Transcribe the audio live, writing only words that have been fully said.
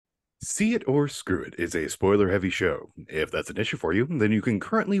See It or Screw It is a spoiler heavy show. If that's an issue for you, then you can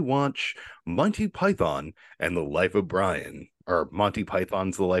currently watch Monty Python and the Life of Brian, or Monty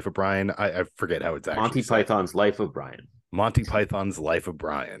Python's The Life of Brian. I forget how it's actually Monty said. Python's Life of Brian. Monty Python's Life of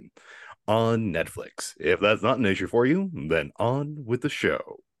Brian on Netflix. If that's not an issue for you, then on with the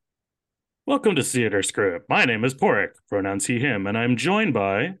show. Welcome to Theater Script. My name is Porrick, pronouns he, him, and I'm joined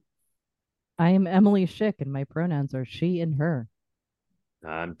by. I am Emily Schick, and my pronouns are she and her.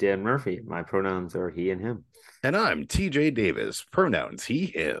 I'm Dan Murphy. My pronouns are he and him. And I'm TJ Davis, pronouns he,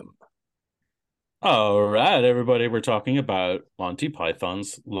 him. All right, everybody, we're talking about Monty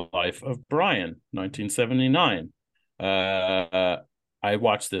Python's Life of Brian, 1979. I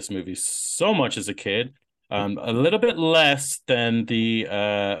watched this movie so much as a kid, a little bit less than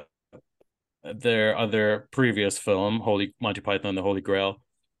their other previous film, Monty Python and the Holy Grail,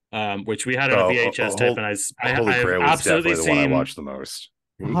 which we had on a VHS tape, and Holy Grail was definitely the one I watched the most.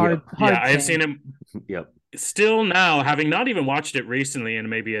 Hard I've seen him. Yep. Still now, having not even watched it recently in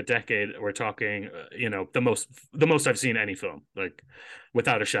maybe a decade, we're talking, the most I've seen any film, like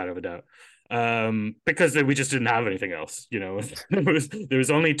without a shadow of a doubt. Because we just didn't have anything else, there was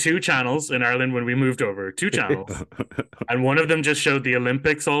only two channels in Ireland when we moved over, two channels, and one of them just showed the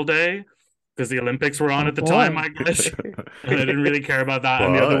Olympics all day because the Olympics were on at the time, I guess. And I didn't really care about that.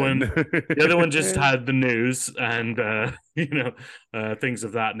 And the other one just had the news and things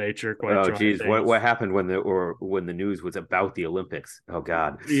of that nature. Oh, geez, what happened when the news was about the Olympics? Oh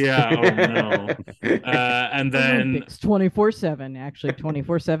God. Yeah. Oh no. And then Olympics 24/7. Actually,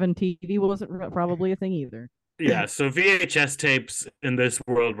 24/7 TV wasn't probably a thing either. Yeah, so VHS tapes in this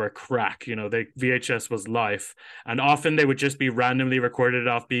world were crack. VHS was life, and often they would just be randomly recorded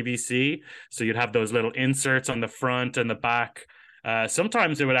off BBC. So you'd have those little inserts on the front and the back.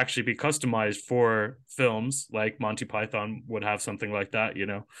 Sometimes it would actually be customized for films, like Monty Python would have something like that.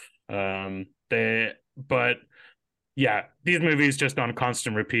 But yeah, these movies just on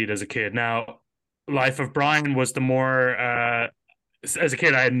constant repeat as a kid. Now, Life of Brian was the more. As a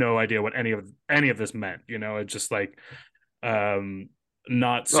kid, I had no idea what any of this meant. It's just like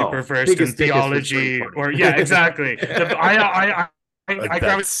not super versed in theology or exactly. I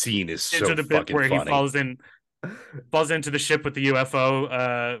that scene is so into the bit fucking where funny. He falls into the ship with the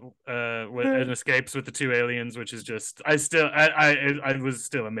UFO and escapes with the two aliens, which is just I was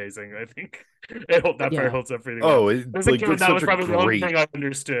still amazing. I think part holds up really well. Oh, that was probably the only thing I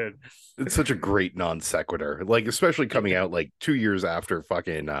understood. It's such a great non sequitur, like especially coming out like 2 years after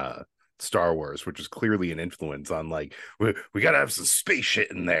fucking Star Wars, which is clearly an influence on like we gotta have some space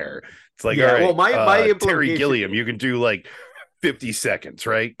shit in there. It's like, all right, well, my Terry Gilliam, you can do like 50 seconds,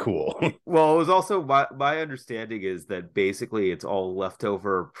 right? Cool. Well, it was also my understanding is that basically it's all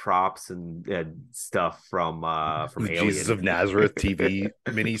leftover props and stuff from the Alien. Jesus of Nazareth TV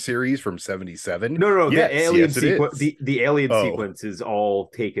miniseries from 77. No, yes, the Alien sequence. The Alien sequence is all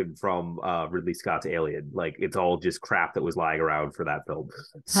taken from Ridley Scott's Alien. Like it's all just crap that was lying around for that film.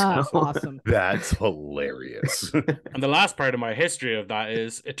 Awesome. That's hilarious. And the last part of my history of that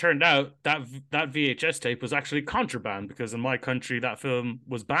is it turned out that VHS tape was actually contraband because in my country that film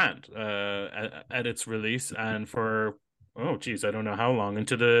was banned at its release, and for I don't know how long,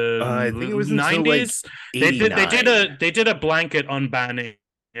 into the I think it was 90s. Like they did a blanket unbanning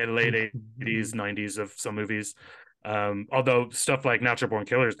in late 80s 90s of some movies, although stuff like Natural Born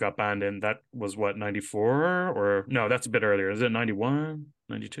Killers got banned in that was 94, or no, that's a bit earlier. Is it 91,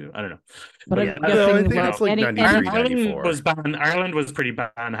 92? I don't know. But I think that's like 93, 94. Ireland was pretty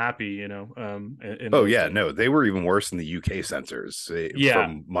ban happy, no, they were even worse than the UK censors,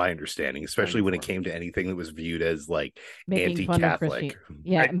 from my understanding, especially when it came to anything that was viewed as like anti-Catholic.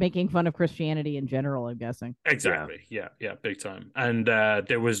 Making fun of Christianity in general, I'm guessing. Exactly. Yeah, big time. And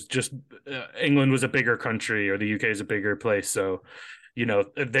there was just England was a bigger country, or the UK is a bigger place, so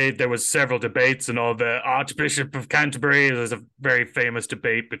there was several debates, and all the Archbishop of Canterbury. There's a very famous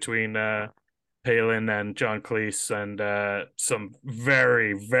debate between Palin and John Cleese, and some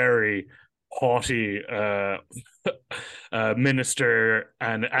very, very haughty minister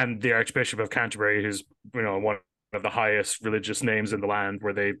and the Archbishop of Canterbury, who's one of the highest religious names in the land,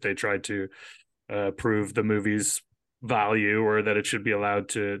 where they tried to prove the movie's value, or that it should be allowed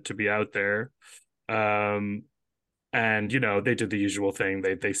to be out there. And they did the usual thing.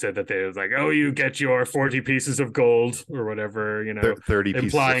 They said that they was like, oh, you get your 40 pieces of gold or whatever, 30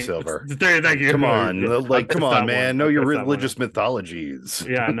 pieces of silver. Thank you. Come on, man. Know your religious mythologies.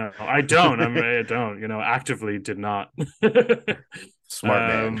 Yeah, no, I don't. I don't. Actively did not. Smart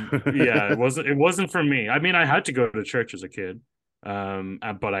man. Yeah, it wasn't for me. I mean, I had to go to church as a kid,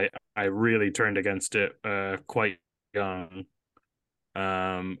 but I really turned against it quite young.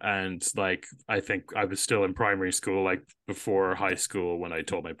 And like I think I was still in primary school, like before high school, when I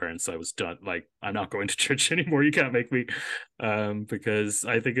told my parents I was done, like I'm not going to church anymore, you can't make me, because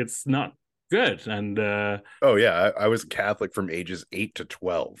I think it's not good. And Oh yeah, I was Catholic from ages 8 to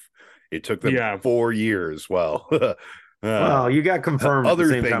 12. It took them Yeah. 4 years. Well, Well, you got confirmed at the other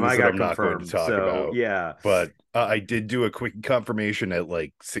same time things I that got I'm not going to confirmed. talk So about. yeah. But I did do a quick confirmation at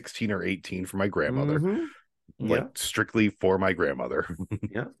like 16 or 18 for my grandmother, Mhm. like Yep. strictly for my grandmother.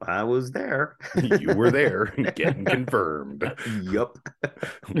 Yep. I was there. You were there, getting confirmed, Yep.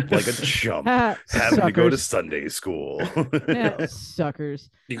 like a chump, Ha, having to go to suckers. Sunday school. Yeah, suckers.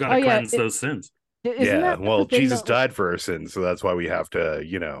 you gotta Oh yeah, cleanse those sins. isn't Yeah, that the well, thing Jesus though? died for our sins, so that's why we have to,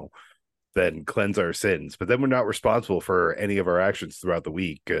 then cleanse our sins. But then we're not responsible for any of our actions throughout the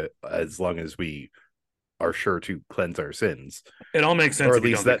week, as long as we are sure to cleanse our sins. It all makes sense, Or if at you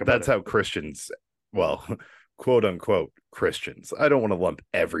least don't think about that's it. how Christians, well, quote unquote Christians. I don't want to lump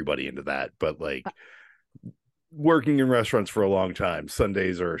everybody into that, but like working in restaurants for a long time,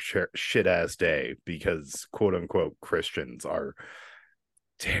 Sundays are a shit ass day because quote unquote Christians are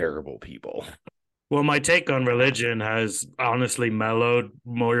terrible people. Well, my take on religion has honestly mellowed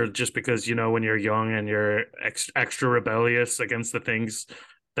more, just because, when you're young and you're extra rebellious against the things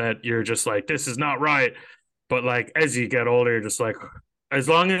that you're just like, this is not right. But like as you get older, you're just like, as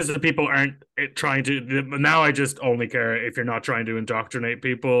long as the people aren't trying to, now I just only care if you're not trying to indoctrinate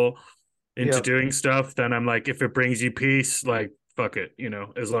people into Yep. doing stuff, then I'm like, if it brings you peace, like fuck it,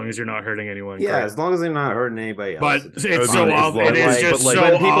 as long as you're not hurting anyone. Yeah, great. as long as they're not hurting anybody else. But it's I so mean, as often, long it is as- just but, like, so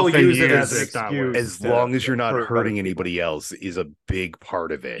when people often use it as an used that way. excuse. As long as you're not hurt hurting other people. anybody else is a big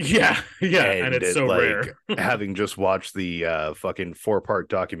part of it. Yeah, and it's so like rare. having just watched the fucking 4-part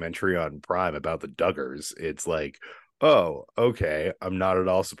documentary on Prime about the Duggars, it's like, oh, okay, I'm not at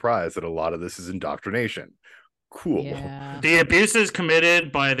all surprised that a lot of this is indoctrination. Cool. Yeah. The abuses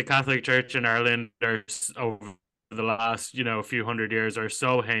committed by the Catholic Church in Ireland over the last, few hundred years are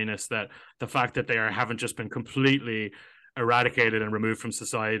so heinous that the fact that haven't just been completely eradicated and removed from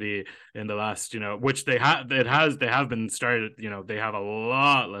society in the last, which they have been started, they have a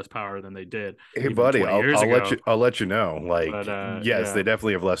lot less power than they did. Hey even buddy, 20 years ago. I'll let you know. Like, But, yes, yeah. they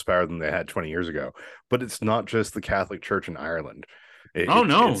definitely have less power than they had 20 years ago. But it's not just the Catholic Church in Ireland. It's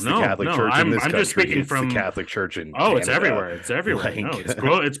the Catholic Church in this I'm country. just speaking it's from the Catholic Church in it's Canada. everywhere. It's everywhere. Like-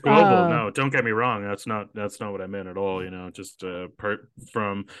 No, it's global. No, don't get me wrong. That's not what I meant at all. Just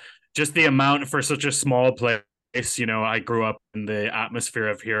from just the amount for such a small place. I grew up in the atmosphere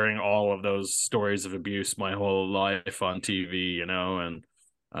of hearing all of those stories of abuse my whole life on TV, and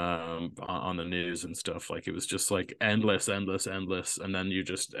on the news and stuff. Like, it was just like endless, and then you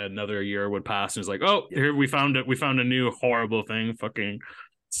just, another year would pass and it's like, oh, here we found a new horrible thing, fucking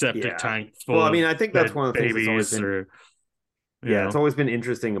septic tank full. Well, I mean, I think that's of one of the things that's always babies, been, it's always been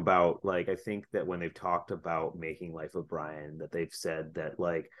interesting about, like, I think that when they've talked about making Life of Brian, that they've said that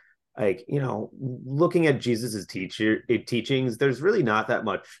like looking at Jesus's teachings, there's really not that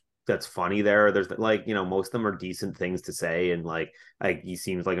much that's funny there. There's like, most of them are decent things to say, and like he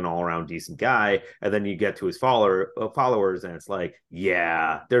seems like an all-around decent guy, and then you get to his followers and it's like,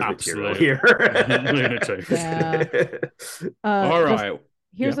 yeah, there's material here. Lunatic. Yeah. All right.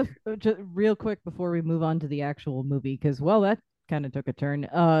 Here's just real quick before we move on to the actual movie, because that kind of took a turn.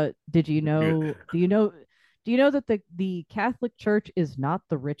 Did you know? Do you know that the Catholic Church is not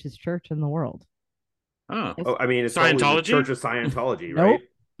the richest church in the world? Oh, I mean, it's Scientology? the Church of Scientology, Nope, right?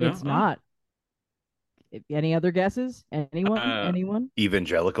 it's not. Any other guesses? Anyone?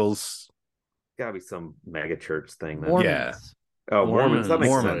 Evangelicals. Gotta be some mega church thing. Then. Mormons. Yeah. Oh, Mormons. That makes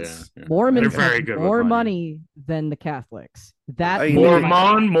Mormons. sense. Yeah. Mormons They're very have good with more money. money than the Catholics. That More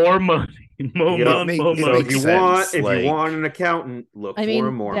more money. More Yep. money. More It So money. if makes you want, sense, if you want an accountant, look I for a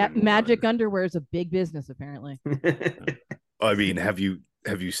mean, Mormon. that magic underwear is a big business, apparently. I mean, have you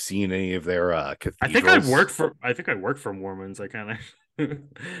seen any of their cathedrals? I think I work for Mormons. I kind of.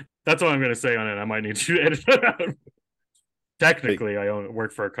 That's all I'm going to say on it. I might need to edit that out. Technically, I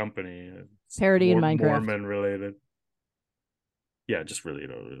work for a company. It's Parody in Minecraft. Mormon related. Yeah, just really.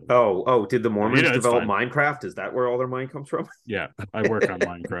 Did the Mormons it's develop fine. Minecraft? Is that where all their money comes from? Yeah, I work on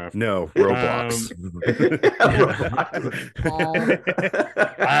Minecraft. No, Roblox.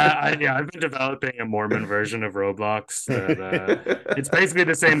 I've been developing a Mormon version of Roblox. It's basically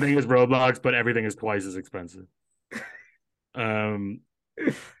the same thing as Roblox, but everything is twice as expensive.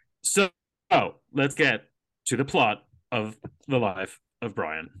 So let's get to the plot of the life of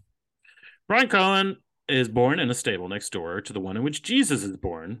Brian. Brian Cullen is born in a stable next door to the one in which Jesus is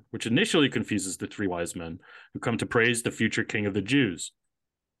born, which initially confuses the three wise men who come to praise the future king of the Jews.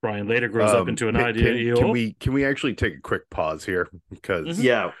 Brian later grows up into an ideal. Can we actually take a quick pause here? Because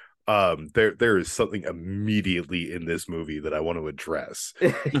there is something immediately in this movie that I want to address.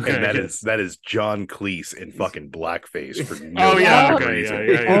 And that is John Cleese in fucking blackface for no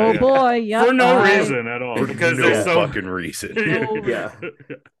reason. Oh boy, yeah. For no reason at all. Because no fucking reason.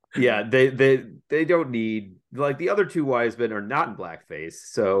 Yeah, they don't need, like, the other two wise men are not in blackface,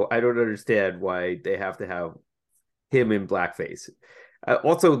 so I don't understand why they have to have him in blackface.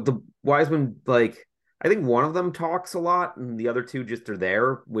 Also, the wise men, like, I think one of them talks a lot, and the other two just are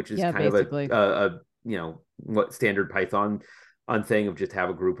there, which is kind basically of a you know, what standard Python on thing of just have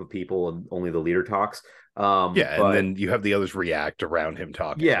a group of people and only the leader talks. And then you have the others react around him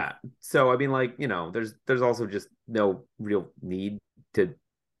talking. Yeah, so I mean, like, you know, there's also just no real need to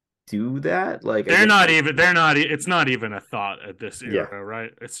do that. Like, it's not even a thought at this era,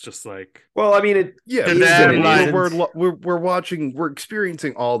 right? It's just like, well, I mean, we're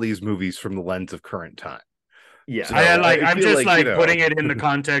experiencing all these movies from the lens of current time. Yeah, so I'm just putting it in the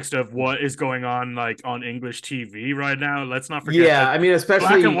context of what is going on, like, on English TV right now. Let's not forget. Yeah, I mean, especially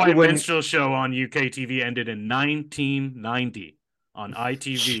Black and White Minstrel Show on UK TV ended in 1990 on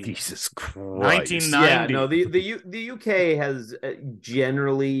ITV. Jesus Christ! 1990. Yeah, no, the UK has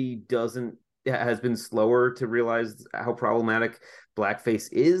has been slower to realize how problematic blackface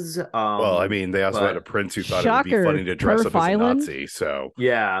is. Well, I mean, they also had a prince who thought it would be funny to dress up as a Nazi. So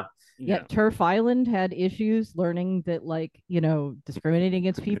yeah. Turf Island had issues learning that, like, you know, discriminating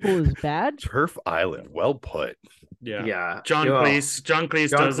against people is bad. Turf Island, well put. Yeah. John Cleese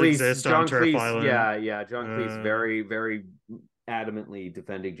does exist on Turf Island. Yeah. John Cleese very, very adamantly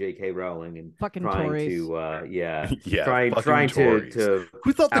defending J.K. Rowling and fucking trying Tories. to trying to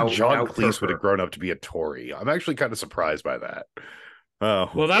who thought that John Cleese would have grown up to be a Tory? I'm actually kind of surprised by that.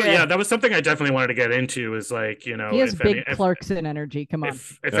 Oh well, that was something I definitely wanted to get into. Is, like, you know, he has big Clarkson energy. Come on,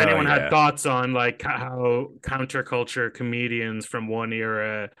 if anyone had thoughts on, like, how counterculture comedians from one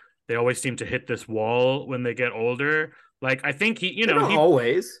era, they always seem to hit this wall when they get older. Like, I think not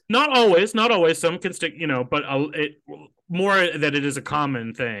always. Some can stick, you know, but more that it is a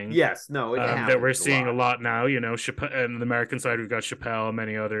common thing. Yes, no, that we're seeing a lot now. You know, Chappelle, and the American side, we've got Chappelle and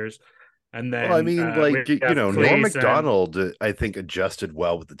many others. And then, well, I mean, like, you know, Norm Macdonald, I think, adjusted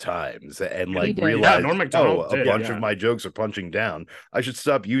well with the times and, like, realized, a bunch of my jokes are punching down. I should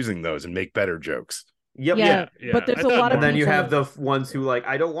stop using those and make better jokes. Yep. Yeah. But there's a lot of and then you have the ones who, like,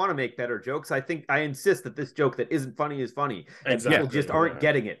 I don't want to make better jokes. I insist that this joke that isn't funny is funny. And people just aren't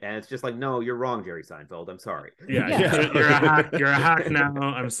getting it. And it's just like, no, you're wrong, Jerry Seinfeld. I'm sorry. You're a hack now.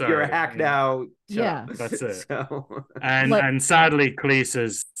 I'm sorry. You're a hack now. Yeah. That's it. So... And sadly, Cleese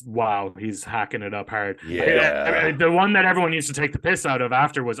is, he's hacking it up hard. Yeah. The one that everyone used to take the piss out of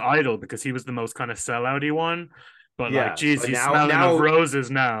after was Idol, because he was the most kind of sellouty one. But like, geez, he's smelling of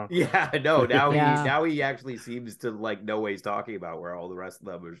roses now. Yeah, no, now he actually seems to, like, know what he's talking about, where all the rest of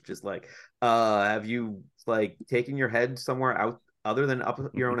them are just like, have you, like, taken your head somewhere out other than up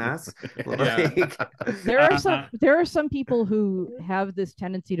your own ass? Like... There are some people who have this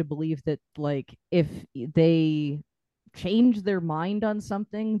tendency to believe that, like, if they change their mind on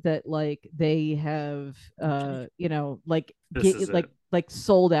something, that, like, they have you know, like,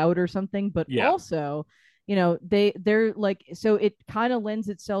 sold out or something, but also, you know, they're like, so it kind of lends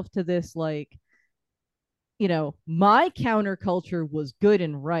itself to this, like, you know, my counterculture was good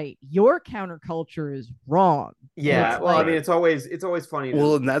and right, your counterculture is wrong. Yeah, well, I mean, it's always funny.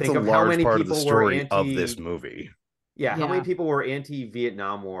 Well, and that's a large part of the story of this movie. Yeah, how many people were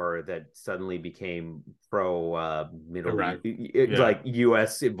anti-Vietnam War that suddenly became pro Middle East, like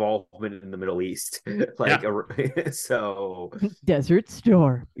U.S. involvement in the Middle East, like so Desert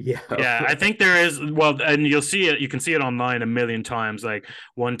Storm. Yeah, I think there is. Well, and you'll see it. You can see it online a million times. Like,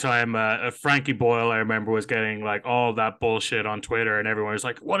 one time, Frankie Boyle, I remember, was getting, like, all that bullshit on Twitter, and everyone was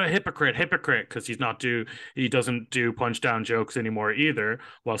like, "What a hypocrite!" Because he doesn't do punch down jokes anymore either,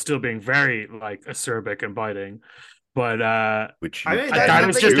 while still being very, like, acerbic and biting. But that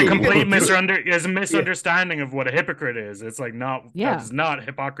is just a complete misunderstanding of what a hypocrite is. It's like, that is not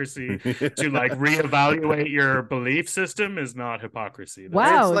hypocrisy. To, like, reevaluate your belief system is not hypocrisy.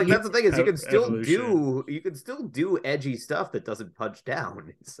 That's the thing, is you can still do edgy stuff that doesn't punch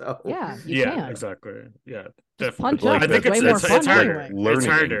down. So you can. Exactly. Yeah, definitely. I think it's harder. Like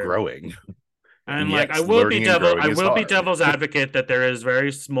learning and growing. And Yes, like I will be hard. devil's advocate that there is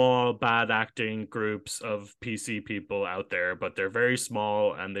very small bad acting groups of PC people out there, but they're very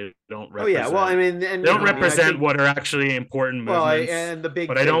small and they don't represent. Oh yeah, well, I mean, and they don't I represent think, what are actually important well, movements. and the big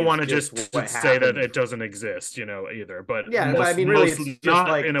but I thing don't is want to just just what say that happened. it doesn't exist, either. But Yeah, most, I mean, really, most, it's just not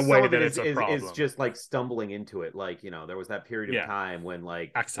like in a some way of that it it's a problem. is just like stumbling into it. Like, there was that period of time when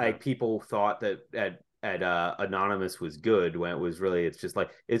like people thought that at Anonymous was good, when it was really it's just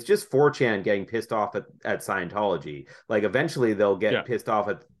 4chan getting pissed off at Scientology. Like eventually they'll get pissed off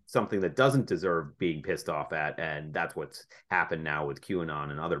at something that doesn't deserve being pissed off at, and that's what's happened now with QAnon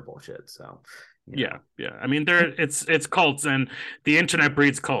and other bullshit. So yeah. I mean, it's cults, and the internet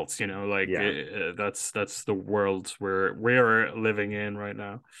breeds cults. That's the world we're living in right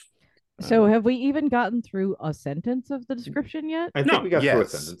now. So have we even gotten through a sentence of the description yet? I think we got through a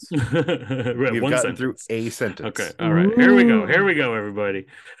sentence. We've gotten through a sentence. Okay, all right. Here we go, everybody.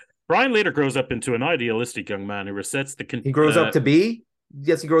 Brian later grows up into an idealistic young man who resets the... He grows up to be?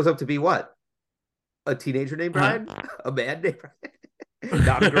 Yes, he grows up to be what? A teenager named Brian? A man named Brian?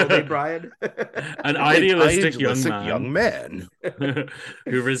 Not a girl named Brian? An idealistic young man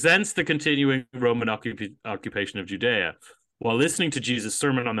who resents the continuing Roman occupation of Judea. While listening to Jesus'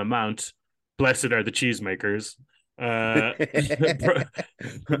 Sermon on the Mount, blessed are the cheesemakers,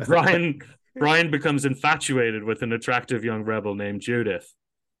 Brian becomes infatuated with an attractive young rebel named Judith.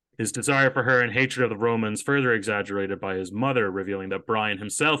 His desire for her and hatred of the Romans, further exaggerated by his mother revealing that Brian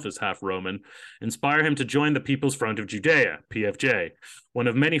himself is half Roman, inspire him to join the People's Front of Judea, PFJ, one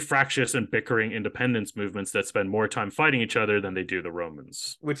of many fractious and bickering independence movements that spend more time fighting each other than they do the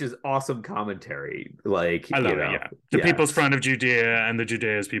Romans. Which is awesome commentary. Like, I love it, The People's Front of Judea and the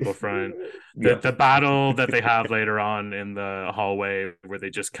Judea's People Front. The battle that they have later on in the hallway where they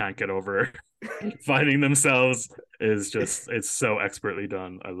just can't get over fighting themselves is just, it's so expertly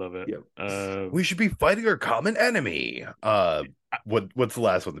done. I love it. We should be fighting our common enemy. What's the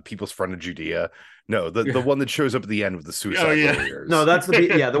last one? The People's Front of Judea? No, the one that shows up at the end with the suicide warriors. No, that's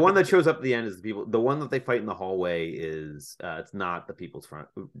the one that shows up at the end is the people. The one that they fight in the hallway is it's not the People's Front.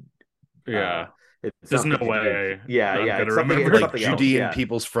 There's no way. It's remember. Like Judean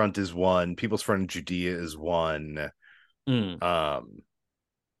People's Front is one. People's Front of Judea is one.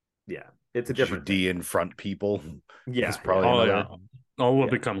 It's a different Judean thing. Front people. It's probably all will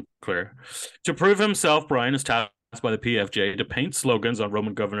become clear. To prove himself, Brian is tasked by the PFJ to paint slogans on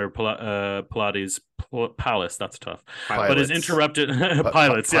Roman Governor Pilates' palace. That's tough. But is interrupted.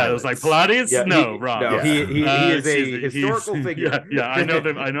 Pilots. Yeah, it was like Pilates. Wrong. No, he is a historical figure. I know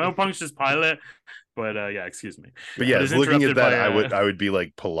them. I know Punctius Pilate. But excuse me. But looking at that, I would be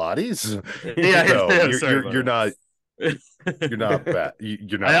like Pilates. You're not. You're not bad.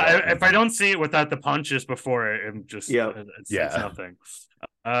 You're not. If I don't see it without the Pontius before it, I'm just it's nothing.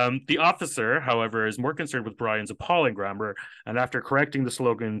 The officer, however, is more concerned with Brian's appalling grammar, and after correcting the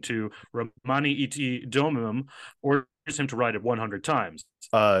slogan to Romani iti domum, orders him to write it 100 times.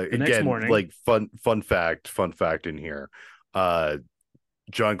 Next morning, like fun fact in here.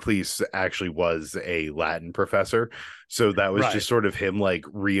 John Cleese actually was a Latin professor, so that was just sort of him like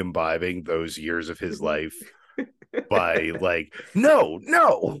re-imbibing those years of his life by like, no,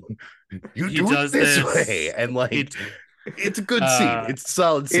 you do it this way, and like it's a good scene. It's a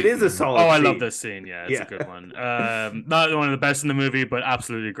solid scene. It is a solid scene. I love this scene. It's a good one. Not one of the best in the movie, but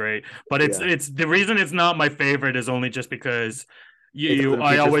absolutely great. But it's the reason it's not my favorite is only just because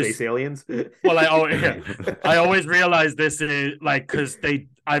I always space aliens. Well, I always realize this is like because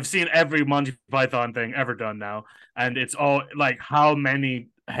I've seen every Monty Python thing ever done now, and it's all like how many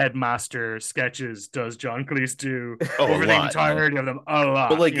headmaster sketches does John Cleese do over the entirety of them? A lot.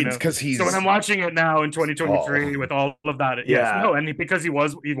 But like it's because he's so when I'm watching it now in 2023 with all of that, because he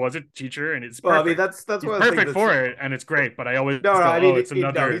was a teacher and it's perfect. Well, I mean that's perfect for it and it's great. But I always it's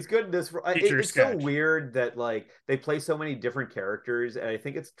another. He's good in this. It's sketch. So weird that like they play so many different characters, and I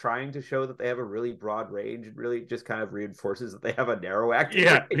think it's trying to show that they have a really broad range. It really just kind of reinforces that they have a narrow acting.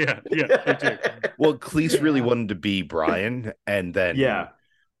 Yeah. They do. Well, Cleese really wanted to be Brian, and then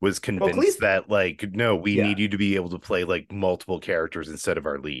was convinced that like, no, we need you to be able to play like multiple characters instead of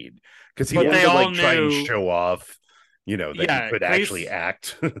our lead, because he wanted to like try and show off, that he could actually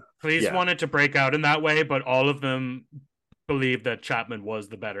act. Cleese wanted to break out in that way, but all of them believed that Chapman was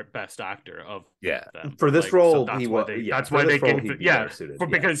the best actor of them. For this role. So that's why they gave it.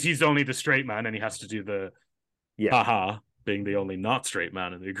 Because he's only the straight man and he has to do the haha, being the only not straight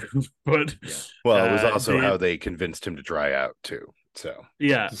man in the group. But it was also how they convinced him to dry out too. So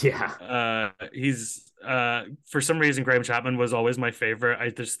he's for some reason Graham Chapman was always my favorite. I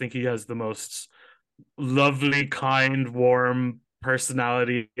just think he has the most lovely, kind, warm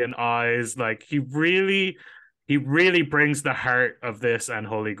personality and eyes. Like he really brings the heart of this and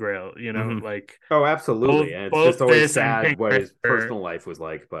Holy Grail, like oh, absolutely. And it's just always sad what his personal life was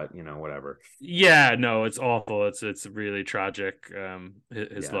like, but whatever. Yeah, no, it's awful. It's really tragic,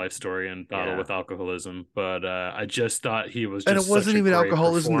 his life story and battle with alcoholism. But I just thought he was just, and it wasn't even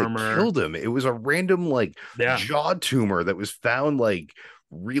alcoholism that killed him. It was a random jaw tumor that was found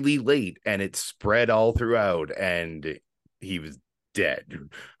really late, and it spread all throughout, and he was dead.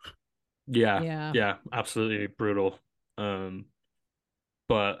 Yeah, absolutely brutal. But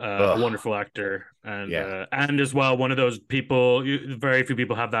a wonderful actor, and as well, one of those people. Very few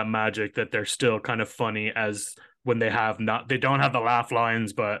people have that magic that they're still kind of funny as when they don't have the laugh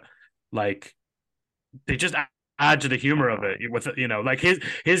lines, but they just add to the humor of it with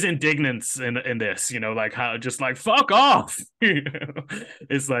his indignance in this, how just fuck off.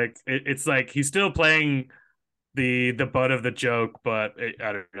 It's like he's still playing the butt of the joke, but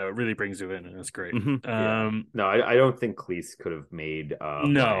I don't know, it really brings you in, and it's great. No, I don't think Cleese could have made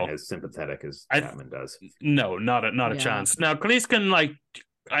Brian as sympathetic as Chapman does. No, not a chance. Now Cleese can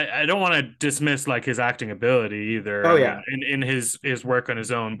I don't want to dismiss his acting ability either. Oh yeah, in his work on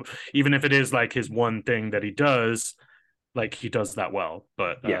his own, even if it is his one thing that he does, he does that well.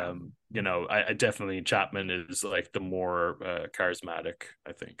 But I definitely, Chapman is the more charismatic,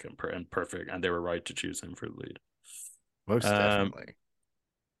 I think, and perfect, and they were right to choose him for the lead. Most definitely.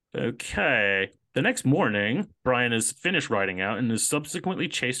 Okay. The next morning, Brian is finished riding out and is subsequently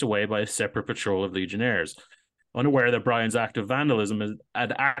chased away by a separate patrol of Legionnaires, unaware that Brian's act of vandalism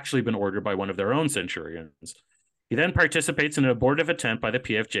had actually been ordered by one of their own Centurions. He then participates in an abortive attempt by the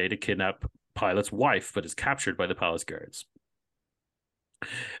PFJ to kidnap Pilate's wife, but is captured by the palace guards.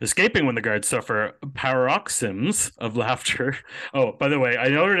 Escaping when the guards suffer paroxysms of laughter. Oh, by the way,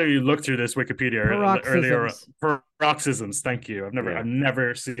 I already looked through this Wikipedia earlier. Paroxysms. Thank you. I've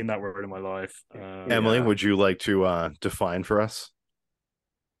never seen that word in my life. Emily, would you like to define for us?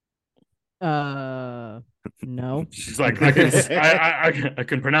 No. She's like, I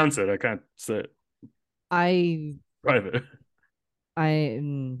can pronounce it. I can't say it. Private.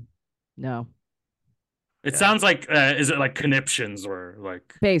 No. It sounds like is it conniptions or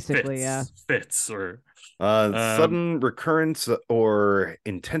basically fits or sudden recurrence or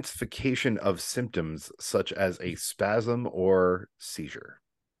intensification of symptoms such as a spasm or seizure.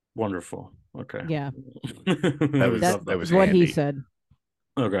 Wonderful. Okay. Yeah. that was what handy. he said.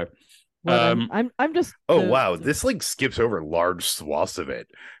 Okay. I'm just. Wow, this skips over large swaths of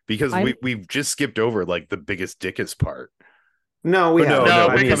it because we've just skipped over the biggest dickest part. No, we have no.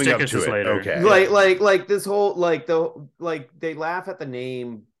 We're coming up to it. Later. Okay. Like this whole they laugh at the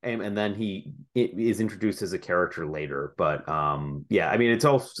name and then it is introduced as a character later. But I mean, it's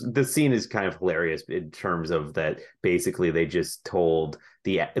all, the scene is kind of hilarious in terms of that. Basically, they just told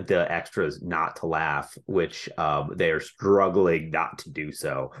the extras not to laugh, which they are struggling not to do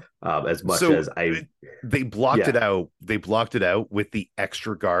so as much as they blocked it out. They blocked it out with the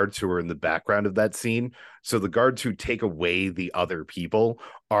extra guards who are in the background of that scene. So the guards who take away the other people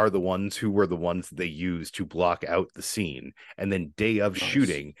are the ones who were the ones they used to block out the scene. And then day of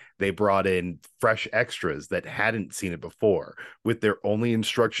shooting, they brought in fresh extras that hadn't seen it before, with their only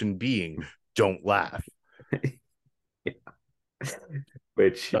instruction being don't laugh.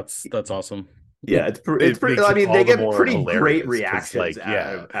 Which that's awesome. Yeah, it's pretty. I mean, they get pretty great reactions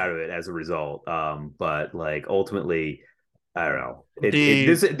out of it as a result. But ultimately, I don't know.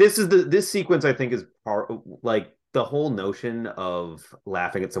 This sequence, I think, is part the whole notion of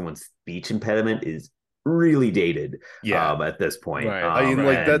laughing at someone's speech impediment is really dated. At this point, right. I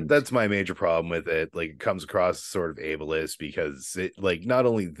mean, that's my major problem with it. It comes across as sort of ableist because it not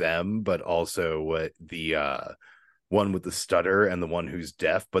only them but also what the one with the stutter and the one who's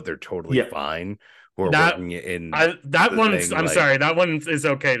deaf, but they're totally fine. Who are working in that one's. I'm sorry, that one is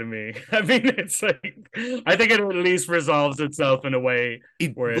okay to me. I mean, it's I think it at least resolves itself in a way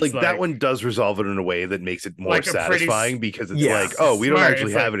where it's that one does resolve it in a way that makes it more satisfying because it's we don't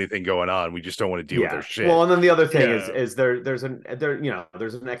actually have anything going on. We just don't want to deal with their shit. Well, and then the other thing is there's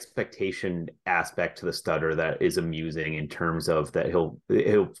an expectation aspect to the stutter that is amusing in terms of that he'll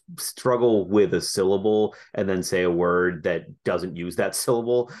struggle with a syllable and then say a word that doesn't use that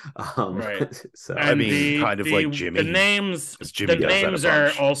syllable. Right. So. I mean, kind of like Jimmy. The names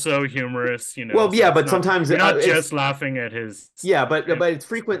are also humorous, Well, yeah, but sometimes you're not just laughing at his. Yeah, but it's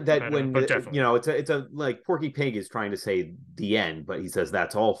frequent that when it's a Porky Pig is trying to say the end, but he says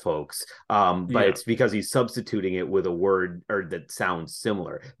that's all, folks. But it's because he's substituting it with a word or that sounds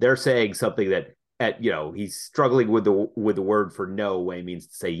similar. They're saying something that he's struggling with the word for no when he means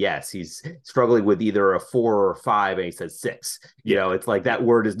to say yes. He's struggling with either a 4 or a 5 and he says 6. It's like that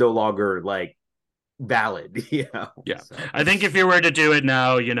word is no longer like valid. So. I think if you were to do it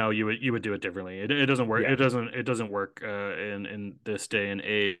now, you would do it differently. It doesn't work. It doesn't work in this day and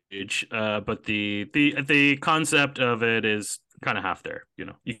age. But the concept of it is kind of half there. You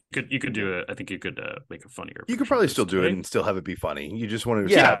could do it. I think you could make it funnier. You could probably still do it and still have it be funny. You just want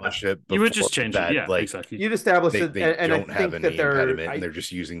to establish it. You would just change that, it. Yeah, exactly. You'd establish it. They and don't I have think any that impediment, and they're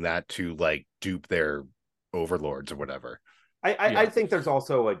just using that to like dupe their overlords or whatever. I think there's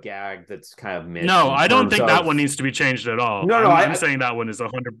also a gag that's kind of missed. No, I don't think that one needs to be changed at all. No, I'm saying that one is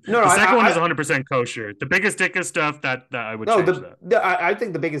 100. No, the second one is 100% kosher. The biggest dickest stuff that I would change that. I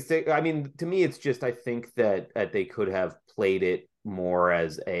think the biggest thing. I mean, to me, it's just I think that they could have played it more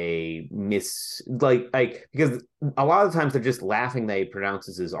as a because a lot of times they're just laughing that he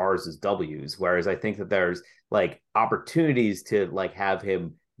pronounces his R's as W's, whereas I think that there's like opportunities to like have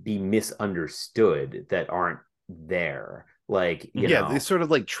him be misunderstood that aren't there. Like, they sort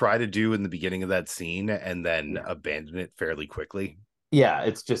of like try to do in the beginning of that scene and then abandon it fairly quickly. Yeah,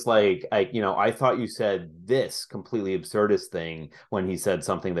 it's just like I thought you said this completely absurdist thing when he said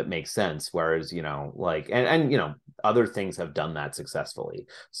something that makes sense, whereas like and other things have done that successfully.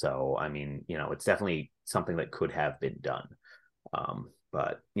 So I mean, it's definitely something that could have been done.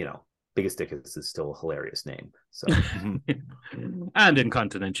 But Biggest Dick is still a hilarious name. So and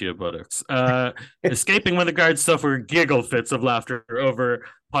incontinentia buttocks. Escaping when the guards suffer giggle fits of laughter over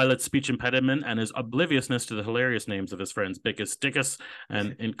Pilate's speech impediment and his obliviousness to the hilarious names of his friends Biggest Dickus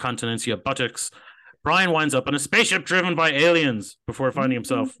and Incontinentia buttocks, Brian winds up on a spaceship driven by aliens before finding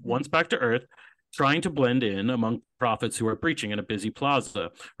himself once back to Earth, trying to blend in among prophets who are preaching in a busy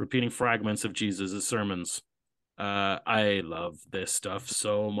plaza, repeating fragments of Jesus' sermons. I love this stuff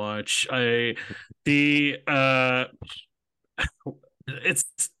so much. It's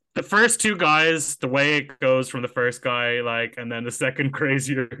the first two guys, the way it goes from the first guy, like, and then the second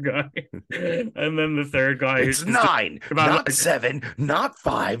crazier guy, and then the third guy. It's 9, not 7, not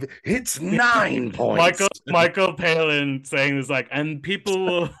 5. It's 9 points. Michael Palin saying this, like, and people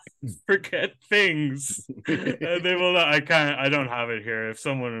will forget things. And they will. I don't have it here. If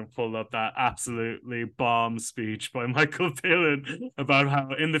someone pulled up that absolutely bomb speech by Michael Palin about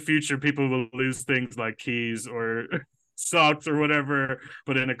how in the future people will lose things like keys or socks or whatever,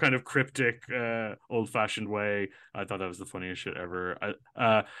 but in a kind of cryptic, old-fashioned way. I thought that was the funniest shit ever.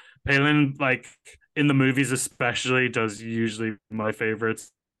 Palin, like in the movies especially, does usually my favorite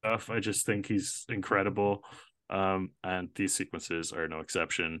stuff. I just think he's incredible. And these sequences are no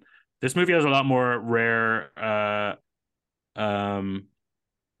exception. This movie has a lot more rare, a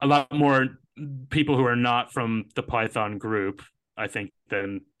lot more people who are not from the Python group, I think,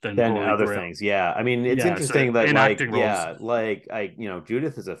 than other things. Yeah, I mean, it's interesting that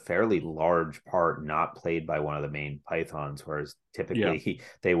Judith is a fairly large part not played by one of the main Pythons, whereas typically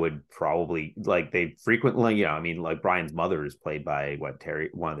they would probably they frequently, I mean, like Brian's mother is played by Terry,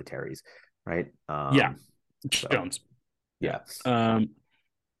 one of the Terrys, right? Jones. Yeah.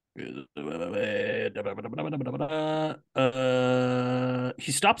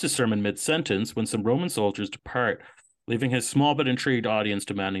 He stops his sermon mid-sentence when some Roman soldiers depart, leaving his small but intrigued audience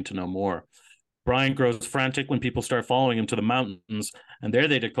demanding to know more. Brian grows frantic when people start following him to the mountains, and there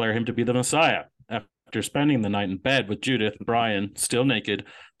they declare him to be the Messiah. After spending the night in bed with Judith, Brian, still naked,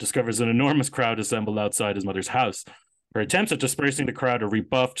 discovers an enormous crowd assembled outside his mother's house. Her attempts at dispersing the crowd are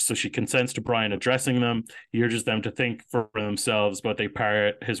rebuffed, so she consents to Brian addressing them. He urges them to think for themselves, but they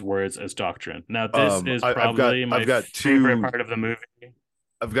parrot his words as doctrine. Now, this is probably my favorite part of the movie.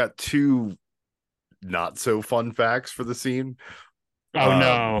 I've got two not so fun facts for the scene. Oh,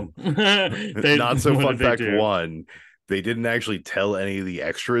 no. Not so fun fact one. They didn't actually tell any of the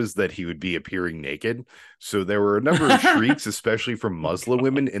extras that he would be appearing naked. So there were a number of shrieks, especially from Muslim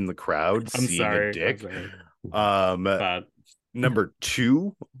women in the crowd seeing a dick. Number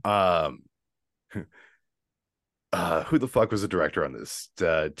two, who the fuck was the director on this?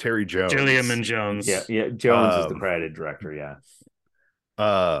 Terry Jones. Gilliam Jones. Yeah, Jones is the credited director, yeah.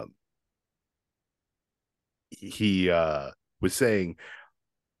 He was saying,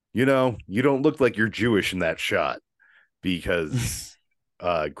 you don't look like you're Jewish in that shot, because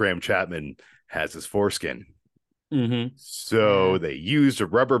Graham Chapman has his foreskin. Mm-hmm. So they used a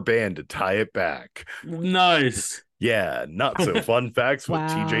rubber band to tie it back. Nice. Yeah, not so fun facts with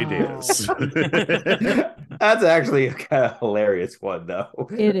TJ Davis. That's actually a kind of hilarious one, though.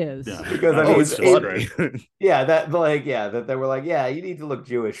 It is. Yeah. Because I Oh, mean, it's funny. that they were like, yeah, you need to look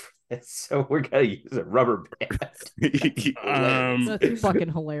Jewish for this, so we're gonna use a rubber band. That's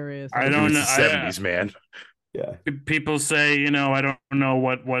fucking hilarious. I It don't was know. the 70s, man. Yeah. People say, I don't know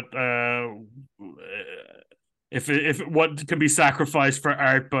what if what can be sacrificed for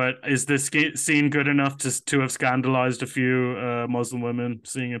art, but is this scene good enough to have scandalized a few Muslim women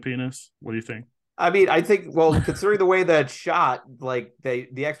seeing a penis? What do you think? I mean, I think, well, considering the way that shot, like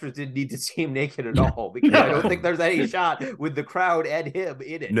the extras didn't need to see him naked at all, because I don't think there's any shot with the crowd and him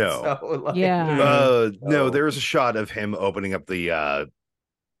in it. No. So, like, No, there was a shot of him opening up the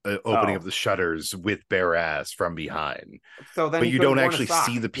of the shutters with bare ass from behind. So then, but you don't actually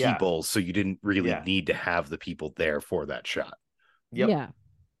see the people, so you didn't really need to have the people there for that shot. Yep.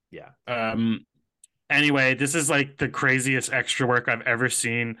 Yeah. Anyway, this is like the craziest extra work I've ever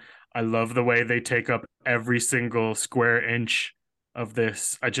seen. I love the way they take up every single square inch of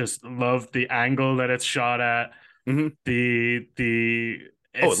this. I just love the angle that it's shot at. Mm-hmm.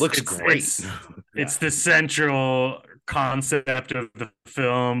 It looks great. It's the central concept of the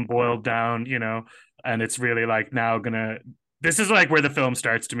film boiled down, and it's really like this is like where the film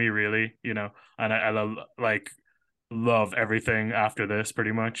starts to me, really, and I love everything after this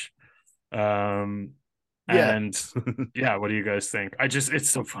pretty much. And what do you guys think? It's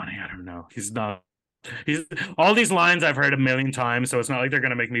so funny. I don't know. He's all these lines I've heard a million times, so it's not like they're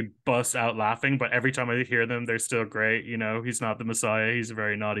gonna make me bust out laughing, but every time I hear them, they're still great. He's not the Messiah, he's a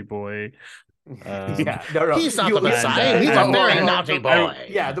very naughty boy. He's not the Messiah, he's a very naughty boy.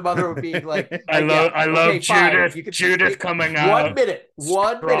 The mother would be like, I love Judith coming out. 1 minute. You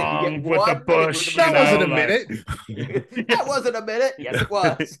get with the bush. That wasn't a minute. That wasn't a minute. Yes, it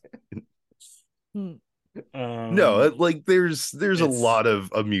was. No, like there's a lot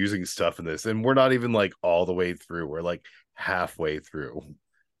of amusing stuff in this, and we're not even like all the way through. We're like halfway through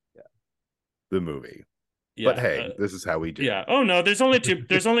the movie. But hey, this is how we do. Yeah. Oh no, there's only two.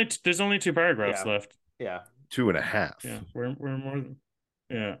 There's only two paragraphs left. Yeah. 2.5. Yeah, we're more than.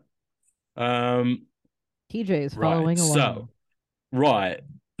 Yeah. TJ is following along. So,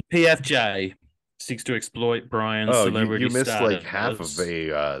 PFJ seeks to exploit Brian's celebrity you missed status. like half of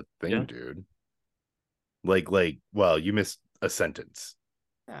a thing, dude. Well, you missed a sentence.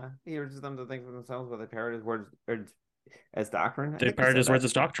 Yeah, he urges them to think for themselves, but they parrot his words as doctrine. They parrot his words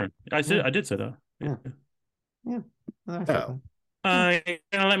as doctrine. I did say that. Yeah. Oh. You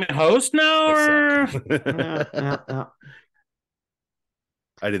gonna let me host now, or? Yeah.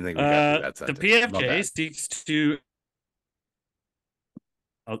 I didn't think we got through that sentence. The PFJ seeks to.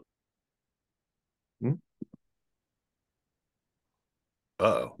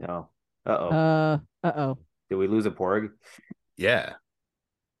 Uh-oh. No. Uh-oh. Did we lose a porg? Yeah.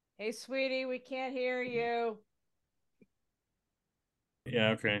 Hey, sweetie, we can't hear you.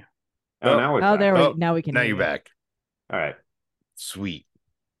 Yeah, okay. Now we're back. Now we can. Now you're back. All right. Sweet.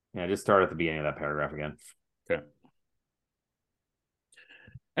 Yeah, just start at the beginning of that paragraph again. Okay.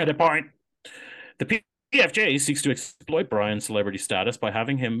 At a point, the PFJ seeks to exploit Brian's celebrity status by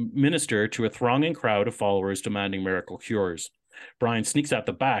having him minister to a thronging crowd of followers demanding miracle cures. Brian sneaks out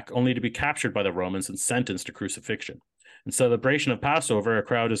the back, only to be captured by the Romans and sentenced to crucifixion. In celebration of Passover, a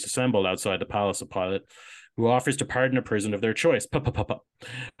crowd is assembled outside the palace of Pilate, who offers to pardon a prisoner of their choice.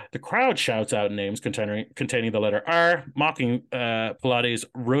 The crowd shouts out names containing the letter R, mocking Pilates'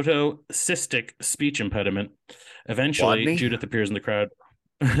 rotocystic speech impediment. Eventually, Wadney? Judith appears in the crowd.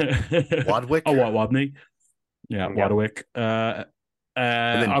 Wadwick? Oh, Wadney. Yeah, Wadwick. And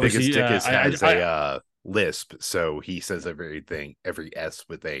then Biggest Dickus has a lisp, so he says every S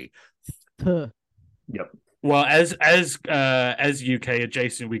with a. Yep. Well, as UK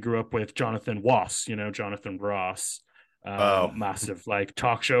adjacent, we grew up with Jonathan Ross, Jonathan Ross, massive like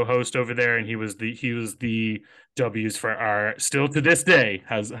talk show host over there, and he was the W's for R. Still to this day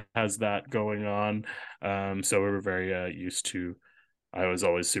has that going on. So we were very used to. I was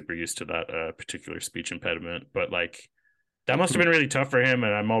always super used to that particular speech impediment, but like that must have been really tough for him,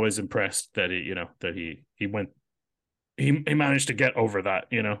 and I'm always impressed that he managed to get over that.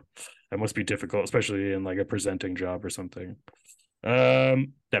 That must be difficult, especially in like a presenting job or something.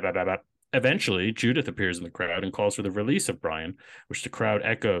 Eventually, Judith appears in the crowd and calls for the release of Brian, which the crowd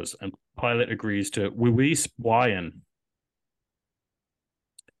echoes, and Pilate agrees to release Brian.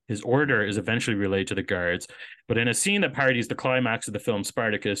 His order is eventually relayed to the guards, but in a scene that parodies the climax of the film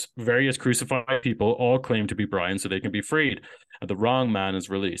Spartacus, various crucified people all claim to be Brian so they can be freed, and the wrong man is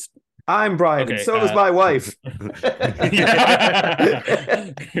released. I'm Brian, Okay, and so is my wife.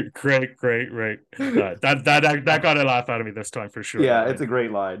 Yeah. Great. That got a laugh out of me this time for sure. Yeah, it's a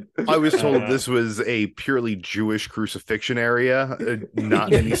great line. I was told this was a purely Jewish crucifixion area,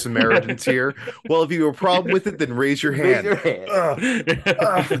 not any Samaritans here. Well, if you have a problem with it, then raise your hand.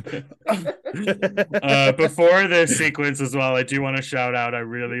 Before this sequence as well, I do want to shout out, I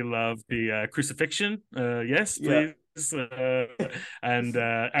really love the crucifixion. Yes, please. And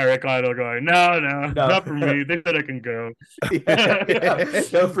Eric Idle going, no, not for me. They said I can go.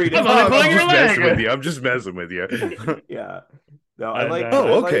 No freedom. I'm just messing with you. Yeah. No, I like.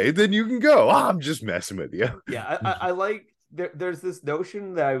 Okay, then you can go. I'm just messing with you. Yeah, I like. There's this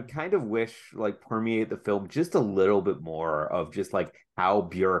notion that I kind of wish like permeate the film just a little bit more of just like how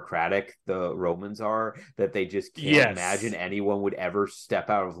bureaucratic the Romans are, that they just can't imagine anyone would ever step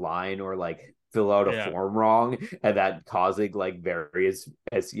out of line or like fill out a form wrong, and that causing like various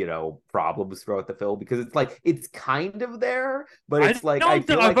problems throughout the film, because it's like it's kind of there, but it's I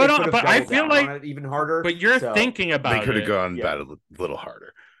feel like it even harder. But you're thinking about they could have gone about it a little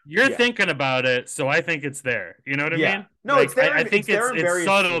harder. You're thinking about it, so I think it's there. You know what I mean? No, like, it's there. I think it's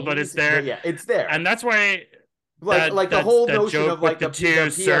subtle, scenes, but it's there. Yeah, it's there, and that's why the whole notion of like the two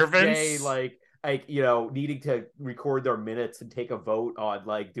servants, like needing to record their minutes and take a vote on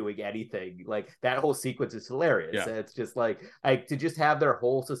like doing anything, like that whole sequence is hilarious. Yeah. It's just like to just have their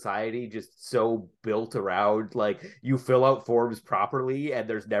whole society just so built around like you fill out forms properly and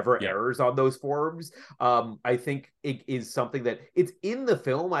there's never errors on those forms. I think it is something that it's in the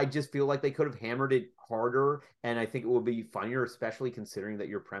film. I just feel like they could have hammered it harder, and I think it would be funnier, especially considering that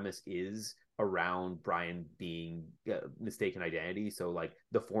your premise is around Brian being mistaken identity. So like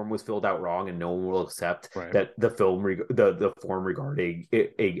the form was filled out wrong and no one will accept that the film the form regarding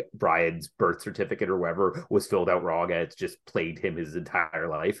a Brian's birth certificate or whatever was filled out wrong, and it's just plagued him his entire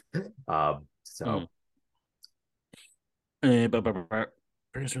life.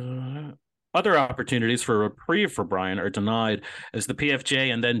 Other opportunities for reprieve for Brian are denied as the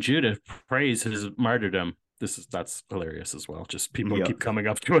PFJ and then Judith praise his martyrdom. That's hilarious as well. Just people keep coming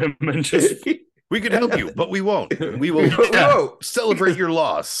up to him and just we could help you, but we won't. We will celebrate your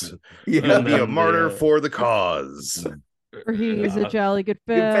loss. Be a martyr for the cause. For he's a jolly good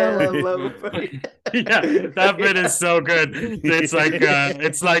fellow. That bit is so good. It's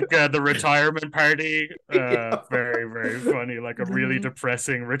like the retirement party. Very, very funny. Like a really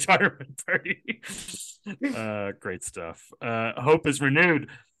depressing retirement party. Great stuff. Hope is renewed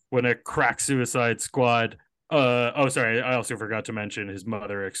when a crack Suicide Squad. Sorry. I also forgot to mention his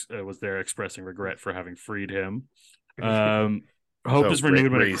mother was there expressing regret for having freed him. Hope is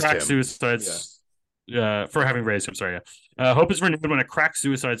renewed when a crack Suicide. For having raised him. Sorry. Hope is renewed when a crack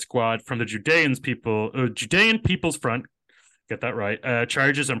Suicide Squad from the Judean People's Front. Get that right.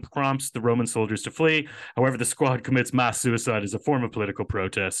 Charges and prompts the Roman soldiers to flee. However, the squad commits mass suicide as a form of political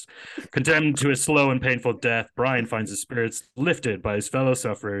protest. Condemned to a slow and painful death, Brian finds his spirits lifted by his fellow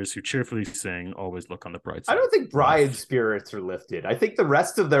sufferers who cheerfully sing, "Always look on the bright side." I don't think Brian's spirits are lifted. I think the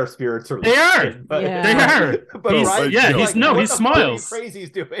rest of their spirits are lifted. They are. But he smiles. Crazy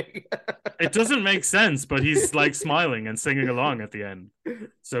he's doing. It doesn't make sense, but he's like smiling and singing along at the end.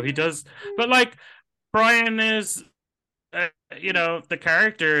 So he does. But like Brian is. The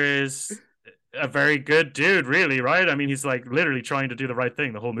character is a very good dude, really, right? I mean, he's like literally trying to do the right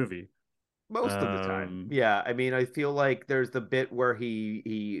thing the whole movie. Most of the time. Yeah. I mean, I feel like there's the bit where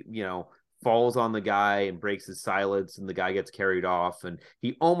he falls on the guy and breaks his silence and the guy gets carried off and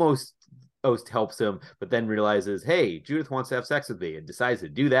he almost helps him, but then realizes, hey, Judith wants to have sex with me and decides to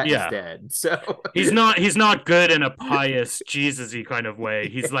do that instead. So he's not good in a pious Jesus-y kind of way.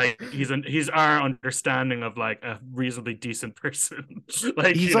 He's like he's our understanding of like a reasonably decent person.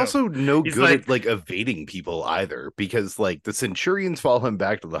 Like he's also no good at like evading people either, because like the Centurions follow him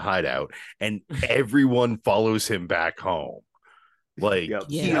back to the hideout and everyone follows him back home. Like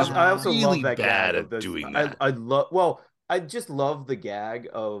I also really love that bad at doing that. I just love the gag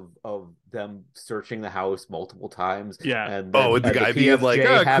of them searching the house multiple times. Yeah. And the guy being like,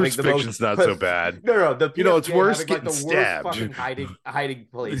 crucifixion's not so bad. No. The PFJ it's worse having, getting stabbed. Worst fucking hiding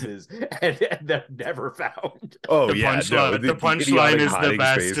places, and they're never found. The punchline is the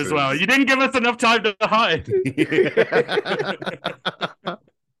best spaces. As well. You didn't give us enough time to hide.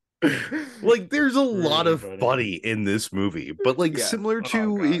 Like there's a lot of funny in this movie, but like similar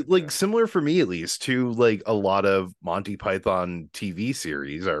for me at least to like a lot of Monty Python TV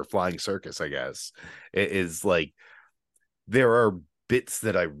series or Flying Circus, I guess. It is like there are bits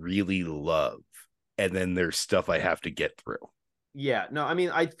that I really love and then there's stuff I have to get through. Yeah, no, I mean,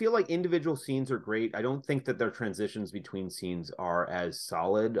 I feel like individual scenes are great. I don't think that their transitions between scenes are as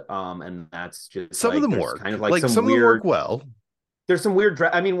solid. And that's just Some of like them there's work. kind of like some some of them weird. work well. There's some weird.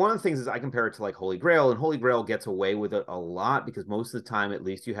 I mean, one of the things is I compare it to like Holy Grail, and Holy Grail gets away with it a lot because most of the time, at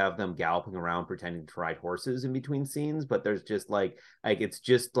least, you have them galloping around pretending to ride horses in between scenes. But there's just like it's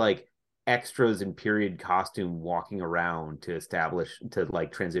just like extras in period costume walking around to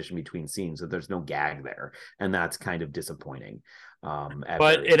like transition between scenes, so there's no gag there, and that's kind of disappointing.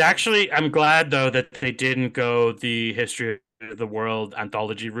 But it actually, I'm glad though that they didn't go the history of the world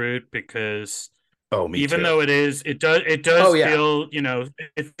anthology route, because even too. though it does feel,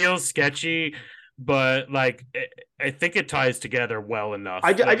 it feels sketchy, but like I think it ties together well enough.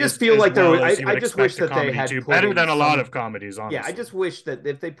 I just feel like I just wish that they had put better than a lot of comedies, honestly. Yeah, I just wish that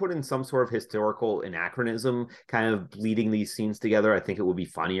if they put in some sort of historical anachronism kind of bleeding these scenes together, I think it would be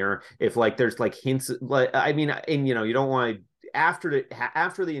funnier. If like there's like hints, like I mean, and you don't want to after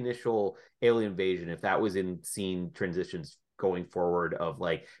the initial alien invasion, if that was in scene transitions going forward of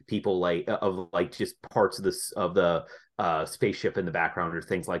like people like of like just parts of the spaceship in the background or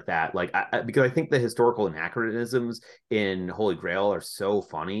things like that, like because I think the historical anachronisms in Holy Grail are so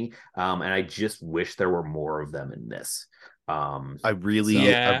funny, and I just wish there were more of them in this. I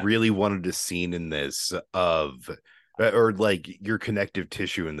really wanted a scene in this of or like your connective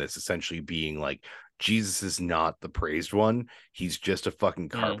tissue in this essentially being like Jesus is not the praised one. He's just a fucking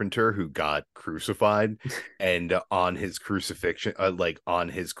carpenter who got crucified, and on his crucifixion, like on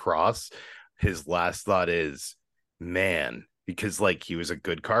his cross, his last thought is, man, because like he was a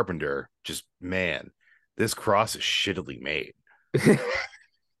good carpenter, just man, this cross is shittily made.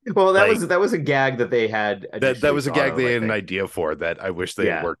 Well, that was a gag that they had. That was a gag they had an idea for that I wish they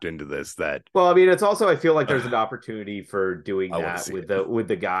had worked into this. That well, I mean, it's also I feel like there's an opportunity for doing that with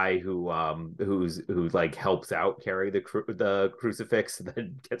the guy who like helps out carry the crucifix and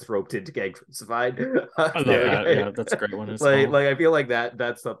then gets roped into getting crucified. I love that. Yeah, that's a great one. Like I feel like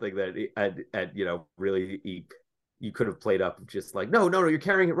that's something that at really you could have played up just like no you're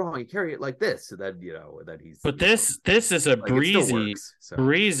carrying it wrong, you carry it like this, and then he's but this is a like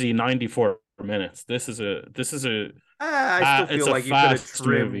breezy 94 minutes. This is a I still feel like you could have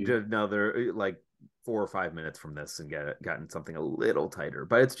trimmed another like 4 or 5 minutes from this and gotten something a little tighter,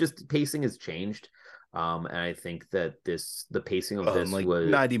 but it's just pacing has changed. And I think that the pacing of this like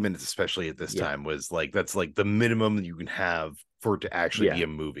was 90 minutes, especially at this time, was like that's like the minimum you can have for it to actually be a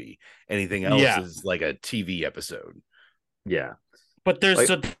movie. Anything else is like a TV episode. Yeah, but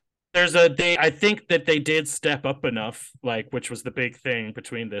there's I think that they did step up enough, like, which was the big thing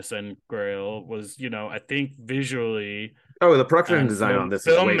between this and Grail was, I think visually. Oh, the production design on this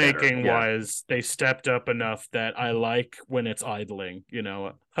filmmaking wise, they stepped up enough that I like when it's idling,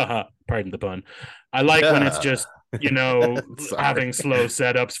 pardon the pun. I like when it's just, having slow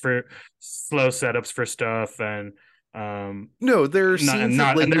setups for stuff, and no, there are scenes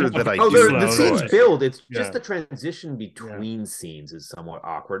later that I do. The scenes build. It's just the transition between scenes is somewhat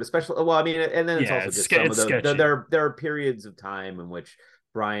awkward, especially. Well, I mean, and then it's also just some of the there are periods of time in which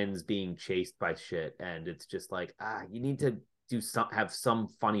Brian's being chased by shit, and it's just like you need to have some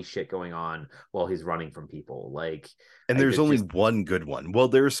funny shit going on while he's running from people. Like, and there's only one good one. Well,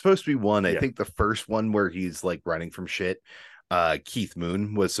 there was supposed to be one. I think the first one where he's like running from shit. Keith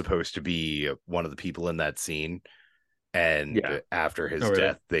Moon was supposed to be one of the people in that scene. And after his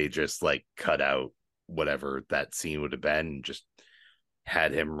death, they just like cut out whatever that scene would have been and just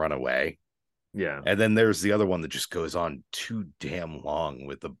had him run away. Yeah. And then there's the other one that just goes on too damn long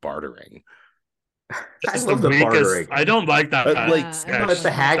with the bartering. I love the bartering. I don't like that. Sketch.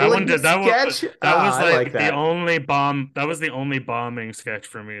 The haggling sketch. That was like the only bomb. That was the only bombing sketch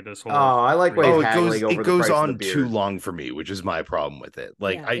for me. This whole. Oh, I like when he's haggling over it goes on too long for me, which is my problem with it.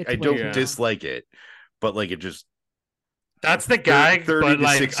 Like I don't dislike it, but like it just. That's the gag, 30 but to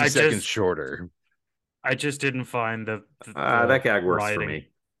like 60 seconds shorter. I just didn't find that gag works for me.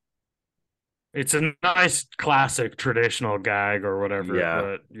 It's a nice classic traditional gag or whatever. Yeah,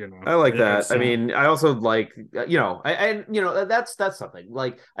 but I like that. I mean, I also like that's something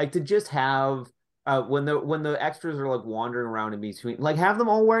like to just have when the extras are like wandering around in between, like have them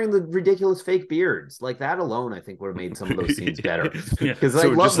all wearing the ridiculous fake beards. Like that alone, I think would have made some of those scenes better. Because I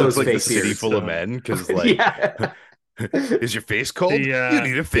love those fake beards. City full of men. Because like. Is your face cold? You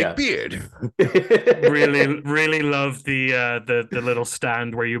need a fake beard. really love the little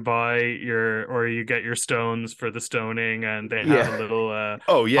stand where you buy you get your stones for the stoning, and they have a little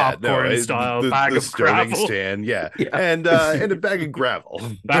popcorn style bag of gravel stand, and a bag of gravel.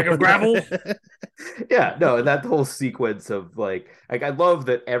 Bag of gravel. Yeah, no, that whole sequence of like I love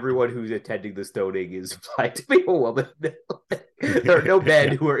that everyone who's attending the stoning is black people. There are no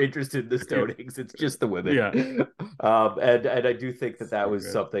men who are interested in the stonings. It's just the women. Yeah. And I do think that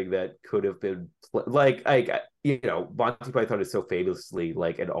was something that could have been like Monty Python is so famously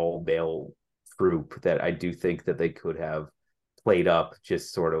like an all male troupe that I do think that they could have played up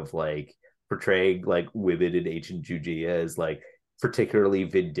just sort of like portraying like women in ancient Judea as like particularly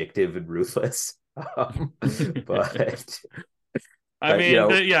vindictive and ruthless. But I mean,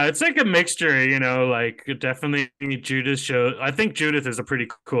 it's like a mixture, like definitely I think Judith is a pretty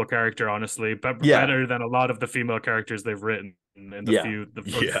cool character, honestly, but better than a lot of the female characters they've written in for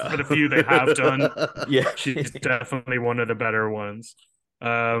the few they have done. She's definitely one of the better ones.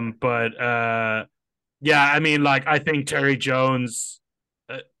 I mean, like, I think Terry Jones,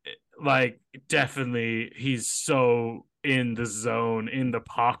 definitely he's so in the zone, in the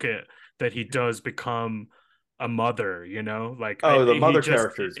pocket, that he does become a mother, like, the mother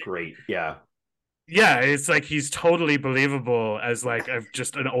character is great. It's like he's totally believable as like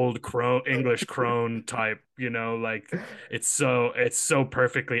just an old English crone type, like it's so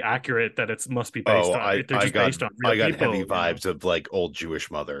perfectly accurate that it must be based on I got people, heavy vibes of like old Jewish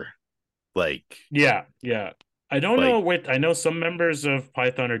mother, like I don't know I know some members of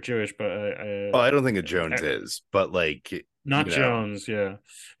Python are Jewish, but I don't think a Jones is, but like not Jones,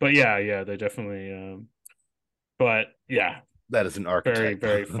 but they definitely but that is an archetype.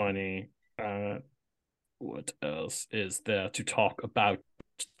 Very, very funny. What else is there to talk about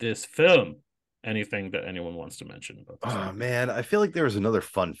this film? Anything that anyone wants to mention about this film? Man, I feel like there was another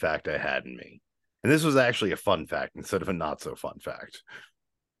fun fact I had in me. And this was actually a fun fact instead of a not so fun fact.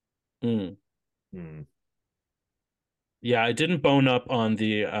 Yeah, I didn't bone up on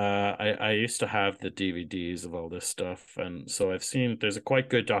the I used to have the DVDs of all this stuff, and so I've seen there's a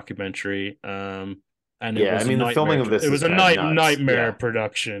quite good documentary. And the filming of this was a nightmare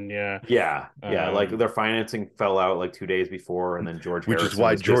production. Like their financing fell out like 2 days before, and then George Harrison, which is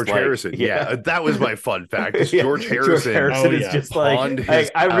why George Harrison that was my fun fact. George Harrison is just like,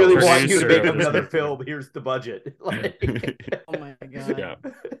 I really want you to make another film, here's the budget. Oh my god.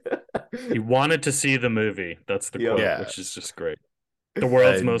 He wanted to see the movie, that's the quote, which is just great. The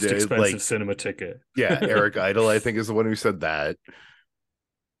world's most expensive cinema ticket. Eric Idle, I think, is the one who said that.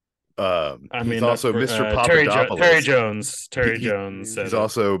 He's also Mr. Papadopoulos. Terry Jones. He's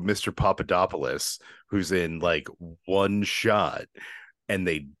also Mr. Papadopoulos, who's in like one shot, and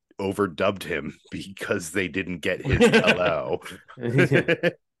they overdubbed him because they didn't get his hello.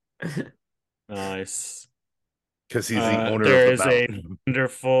 Nice. Because he's the owner there of the mountain. There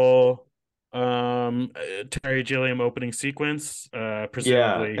is a wonderful Terry Gilliam opening sequence.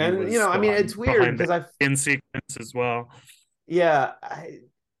 Presumably, and I mean, it's weird because I've in sequence as well.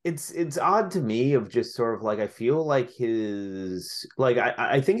 It's odd to me of just sort of like, I feel like his like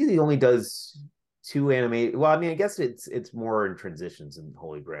I think he only does two animated. Well, I mean, I guess it's more in transitions in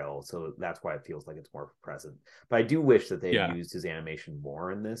Holy Grail, so that's why it feels like it's more present. But I do wish that they had used his animation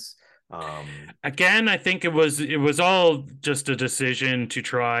more in this. Again, I think it was all just a decision to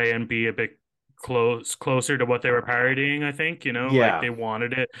try and be a bit closer to what they were parodying. I think like they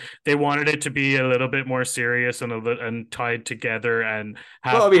wanted it to be a little bit more serious and tied together and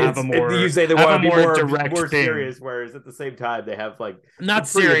have a more you say they want to be more direct more serious, whereas at the same time they have like not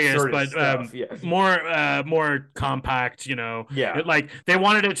serious but more compact. Like they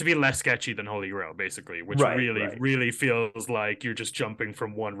wanted it to be less sketchy than Holy Grail, basically, which really feels like you're just jumping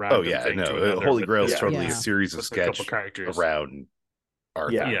from one random thing to another. Holy Grail is totally a series of sketch around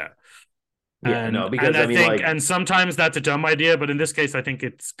art. Because I think and sometimes that's a dumb idea, but in this case I think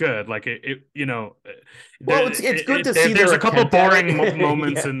it's good. Like it's good to see there's a couple boring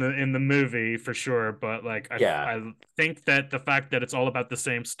moments in the movie for sure, but like I think that the fact that it's all about the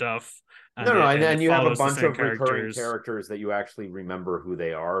same stuff and you have a bunch of recurring characters that you actually remember who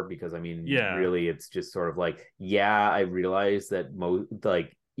they are, because I mean really it's just sort of like I realize that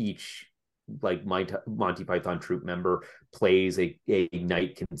each like Monty Python troupe member plays a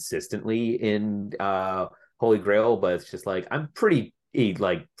knight consistently in Holy Grail, but it's just like I'm pretty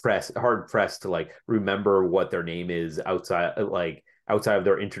like hard pressed to like remember what their name is outside of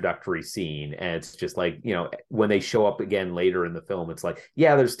their introductory scene. And it's just like, when they show up again later in the film, it's like,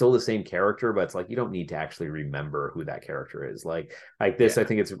 they're still the same character, but it's like you don't need to actually remember who that character is. Like this, I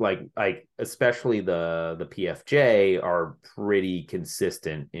think it's like especially the PFJ are pretty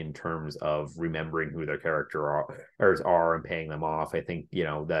consistent in terms of remembering who their character are and paying them off. I think,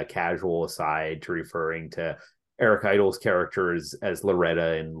 the casual aside to referring to Eric Idle's characters as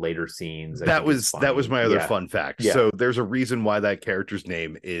Loretta in later scenes. That was my other fun fact. So there's a reason why that character's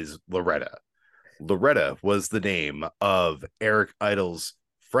name is Loretta. Loretta was the name of Eric Idle's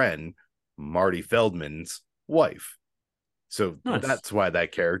friend, Marty Feldman's wife. So Nice. that's why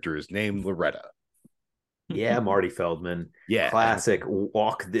that character is named Loretta. Yeah, Marty Feldman. Yeah. Classic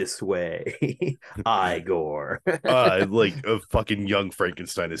walk this way. Igor. Like a fucking Young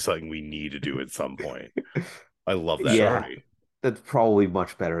Frankenstein is something we need to do at some point. I love that Yeah. movie. That's probably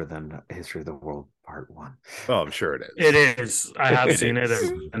much better than History of the World Part 1. Oh, I'm sure it is. It is. I have seen is.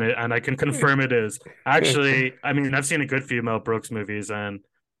 it, and I can confirm it is. Actually, I mean, I've seen a good few Mel Brooks movies, and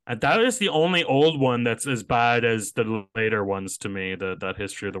that is the only old one that's as bad as the later ones to me. That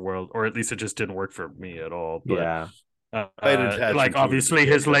History of the World, or at least it just didn't work for me at all. But, Yeah. like obviously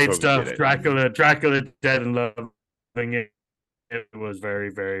his late stuff, Dracula, Dead and Loving It. It was very,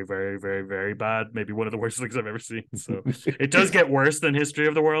 very, very, very, very bad. Maybe one of the worst things I've ever seen. So it does get worse than History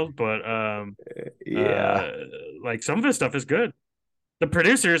of the World, but like some of his stuff is good. The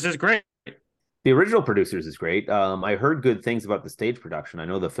Producers is great. The original Producers is great. I heard good things about the stage production. I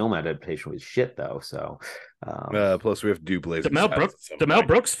know the film adaptation was shit though. So plus we have to do Blazing the Mel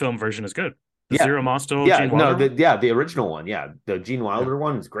Brooks film version is good. The Zero Mostel, yeah, Gene Wilder the original one, the Gene Wilder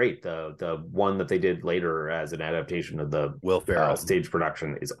one is great. The one that they did later as an adaptation of the Will Ferrell stage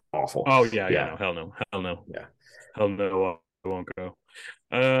production is awful. Oh yeah, no, hell no, yeah, hell no, I won't go.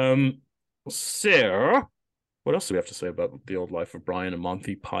 Sarah, what else do we have to say about The Old Life of Brian and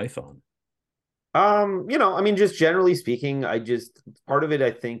Monty Python? I mean, just generally speaking, part of it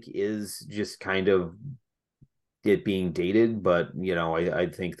I think is just kind of it being dated, but I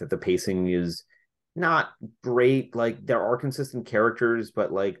think that the pacing is not great. Like there are consistent characters,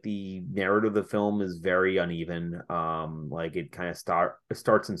 but like the narrative of the film is very uneven. Like it kind of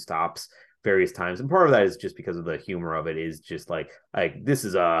starts and stops various times, and part of that is just because of the humor of it is just like this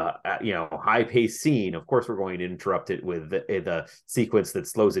is a high paced scene. Of course, we're going to interrupt it with the sequence that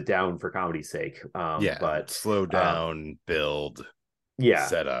slows it down for comedy's sake. But slow down, build,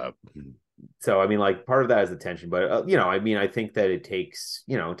 set up. So I mean, like part of that is the tension, but I mean, I think that it takes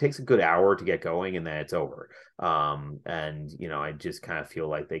a good hour to get going, and then it's over. And I just kind of feel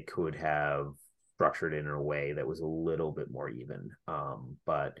like they could have structured it in a way that was a little bit more even.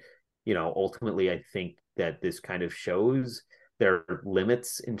 But ultimately, I think that this kind of shows their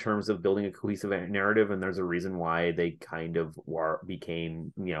limits in terms of building a cohesive narrative, and there's a reason why they kind of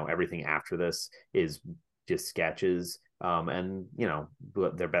became everything after this is just sketches. And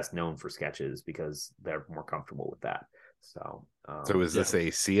they're best known for sketches because they're more comfortable with that. So is this a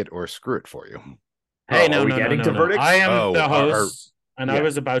see it or screw it for you? Hey, no, verdicts? I am the host, and I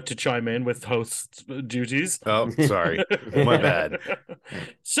was about to chime in with host duties. Oh, sorry, my bad.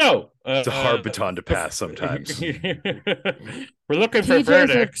 So it's a hard baton to pass sometimes. We're looking for TJ's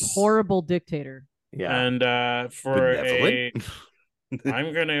verdicts. A horrible dictator. Yeah, and I'm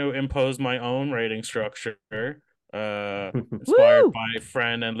going to impose my own rating structure. Inspired by a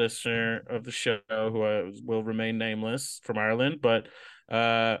friend and listener of the show who will remain nameless from Ireland, but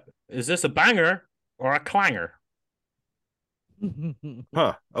is this a banger or a clanger?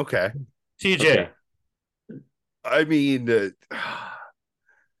 Huh, okay. TJ. Okay. I mean,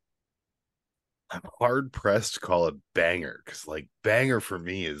 I'm hard pressed to call it banger because like banger for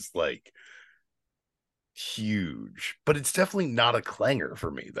me is like huge, but it's definitely not a clanger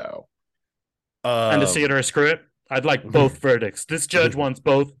for me though. And to see it or screw it? I'd like both verdicts. This judge wants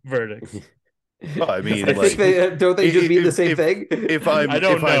both verdicts. Well, I mean, I think don't they just mean the same thing? I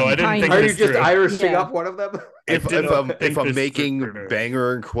don't know. I didn't think are you just Irishing up one of them? If I'm making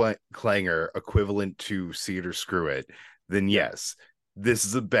banger and clanger equivalent to see it or screw it, then yes, this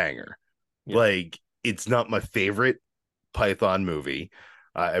is a banger. Yeah. Like it's not my favorite Python movie.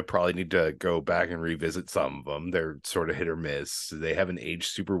 I probably need to go back and revisit some of them. They're sort of hit or miss. They haven't aged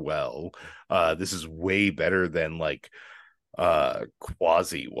super well. This is way better than like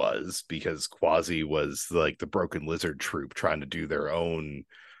Quasi was, because Quasi was like the Broken Lizard troupe trying to do their own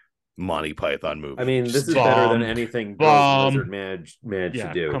Monty Python movie. I mean, this is better than anything Broken Lizard managed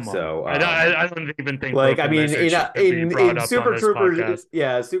to do. So I don't even think like I mean in Super Troopers,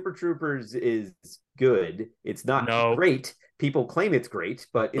 Super Troopers is good. It's not great. People claim it's great,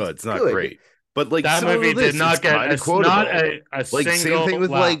 but it's not good. great. But like that movie did not get a like same thing with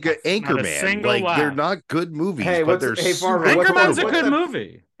laugh. Like Anchorman. Like laugh. They're not good movies, hey, but they're Anchorman's a good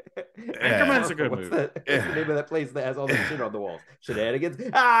movie. Anchorman's a good movie. What's the name of that place that has all the shit on the walls? Shenanigans. He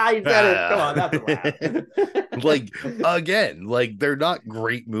said it. Come on, that's a laugh. Like again, like they're not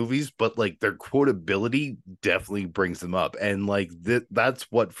great movies, but like their quotability definitely brings them up, and like that's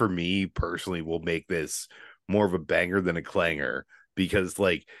what for me personally will make this more of a banger than a clanger, because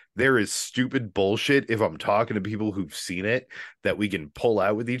like there is stupid bullshit if I'm talking to people who've seen it that we can pull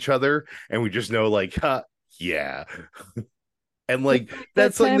out with each other and we just know like yeah. And like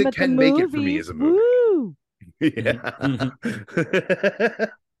that's something that can make it for me as a movie. Woo! Yeah.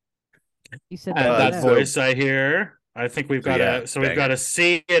 You said And that so- voice I hear. I think we've got yeah, we've got to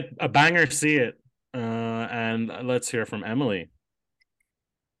see it, a banger, see it. And let's hear from Emily.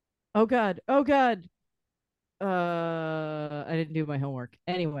 Oh God. Oh God. I didn't do my homework.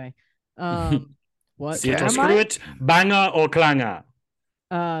 Anyway, what See it or am screw I? it, banger or clanger.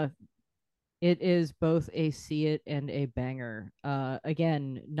 It is both a see it and a banger.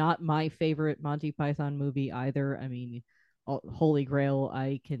 Again, not my favorite Monty Python movie either. I mean, Holy Grail,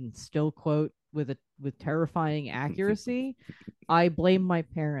 I can still quote with terrifying accuracy. I blame my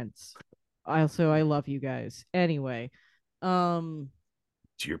parents. I love you guys. Anyway, do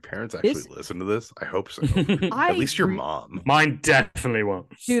your parents actually listen to this? I hope so. At least your mom. Mine definitely won't.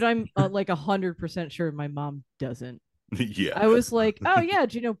 Dude, I'm like 100% sure my mom doesn't. Yeah. I was like, oh yeah,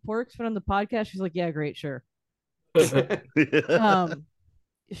 do you know Pork's been on the podcast? She's like, yeah, great, sure.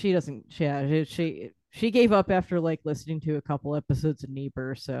 She doesn't. Yeah, she gave up after like listening to a couple episodes of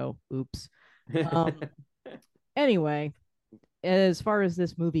Niebuhr. So, oops. Anyway, as far as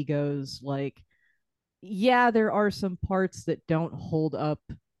this movie goes, like, yeah, there are some parts that don't hold up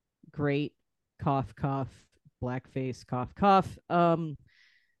great. Cough, cough, blackface, cough, cough. Among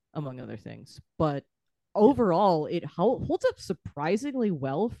other things, but overall, it holds up surprisingly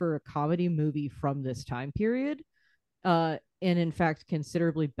well for a comedy movie from this time period. And in fact,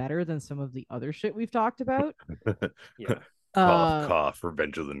 considerably better than some of the other shit we've talked about. Yeah. Cough, cough,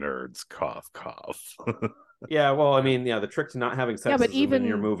 Revenge of the Nerds. Cough, cough. Yeah, well, I mean, the trick to not having sexism but even in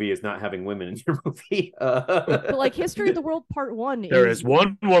your movie is not having women in your movie. But like History of the World Part 1 There is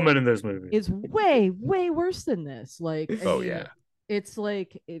one woman in this movie. Is way, way worse than this. Like, I mean, yeah. It's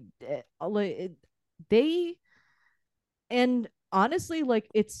like they, and honestly, like,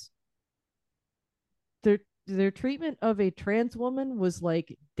 it's their treatment of a trans woman was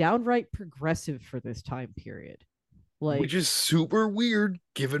like downright progressive for this time period. Like, which is super weird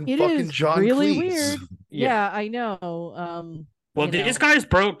given it fucking is John really Cleese. weird. Yeah, I know. Well, these guys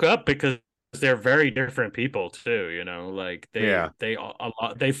broke up because they're very different people too. You know, like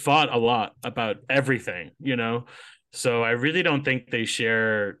they fought a lot about everything. You know, so I really don't think they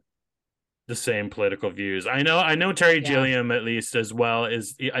share the same political views. I know Terry Gilliam at least as well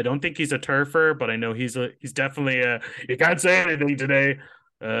is. I don't think he's a turfer, but I know he's definitely a. You can't say anything today.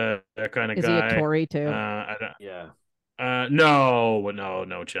 That kind of is guy. Is he a Tory too? Yeah.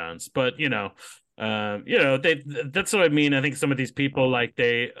 No chance. But that's what I mean. I think some of these people, like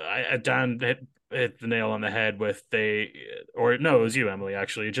Dan hit the nail on the head with it was you, Emily,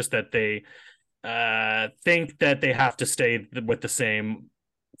 actually, just that they think that they have to stay with the same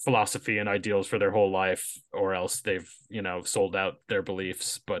philosophy and ideals for their whole life, or else they've sold out their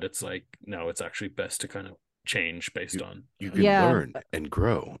beliefs. But it's like, no, it's actually best to kind of change based on you can learn and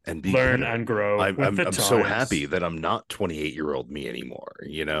grow and be better. And grow. I'm so happy that I'm not 28-year-old me anymore.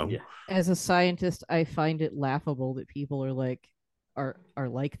 Yeah. As a scientist, I find it laughable that people are like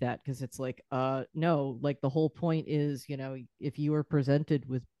like that, because it's like, no, like the whole point is, if you are presented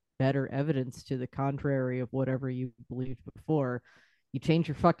with better evidence to the contrary of whatever you believed before, you change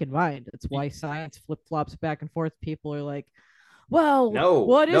your fucking mind. That's why science flip-flops back and forth. People are like, well,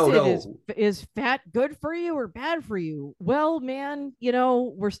 what is it? Is fat good for you or bad for you? Well, man,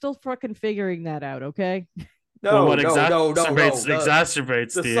 we're still fucking figuring that out, okay?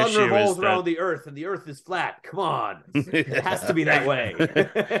 Exacerbates the the sun issue revolves is that around the earth and the earth is flat. Come on. It has to be that way.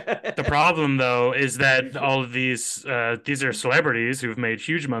 the problem, though, is that all of these are celebrities who've made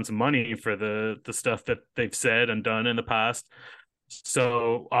huge amounts of money for the stuff that they've said and done in the past.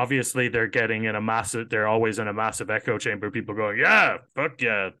 So obviously they're always in a massive echo chamber. People going, yeah, fuck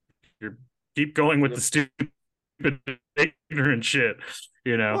yeah, you keep going with the stupid, ignorant shit,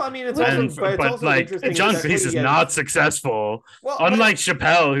 Well, I mean, it's John Cleese is not successful. Unlike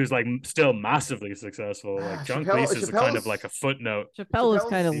Chappelle, who's like still massively successful. Like John Cleese is kind of like a footnote. Chappelle is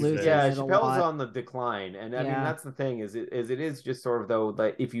kind of losing. Yeah, Chappelle's on the decline, and I mean that's the thing is it is just sort of though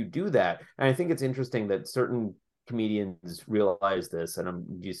that if you do that, and I think it's interesting that certain comedians realize this, and I'm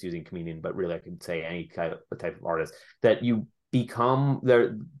just using comedian, but really I could say any type of artist, that you become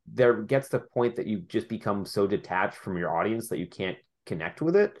there gets the point that you just become so detached from your audience that you can't connect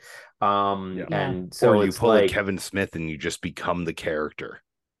with it. And so or you it's pull like a Kevin Smith and you just become the character.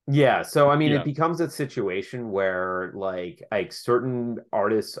 Yeah, so I mean, it becomes a situation where like certain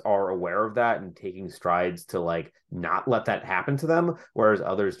artists are aware of that and taking strides to like not let that happen to them, whereas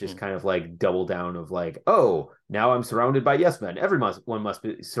others just kind of like double down of like, oh, now I'm surrounded by yes men. One must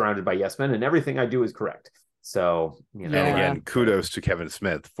be surrounded by yes men, and everything I do is correct. So and again, kudos to Kevin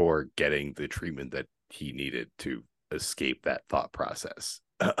Smith for getting the treatment that he needed to escape that thought process.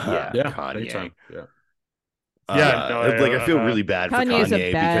 Kanye. I feel really bad for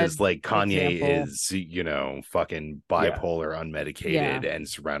Kanye because like Kanye example. is, you know, fucking bipolar, unmedicated, and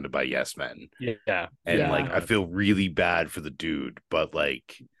surrounded by yes men. And like I feel really bad for the dude, but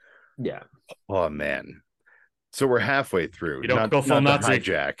like, oh man. So we're halfway through. You don't go full Nazi.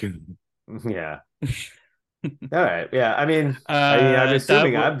 Hijack. Yeah. All right. Yeah. I mean, I'm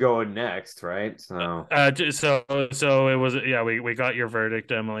assuming I'm going next, right? So it was. Yeah, we got your verdict,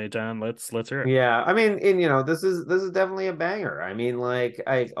 Emily. Dan, let's hear it. Yeah. I mean, and this is definitely a banger. I mean, like,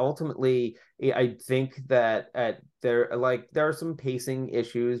 I think that there are some pacing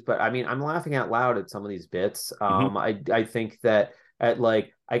issues, but I mean, I'm laughing out loud at some of these bits. I think that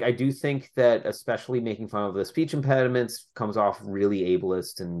I do think that especially making fun of the speech impediments comes off really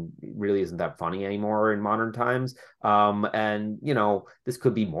ableist and really isn't that funny anymore in modern times. And this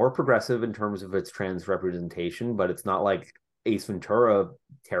could be more progressive in terms of its trans representation, but it's not like Ace Ventura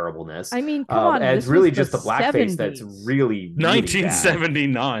terribleness. I mean, come on, it's really just the blackface 70s. That's really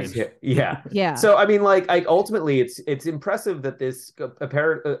 1979. Yeah. So I mean, like ultimately, it's impressive that this,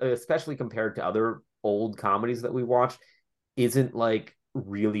 especially compared to other old comedies that we watched, isn't like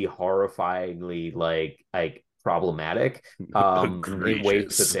really horrifyingly like problematic in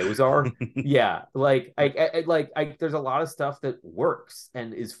ways that those are. Yeah, like I there's a lot of stuff that works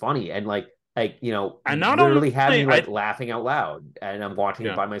and is funny and and not literally have me laughing out loud, and I'm watching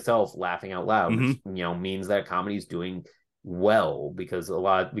it by myself laughing out loud, which means that comedy is doing well because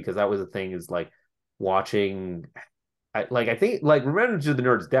that was the thing is like watching. I think Revenge of the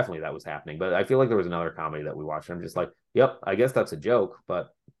Nerds, definitely that was happening, but I feel like there was another comedy that we watched and I'm just like, yep, I guess that's a joke, but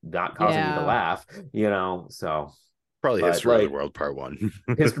not causing me to laugh, so probably History of the World Part 1.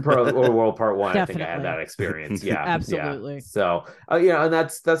 History of the World Part 1. Definitely. I think I had that experience. Yeah. Absolutely. Yeah. So and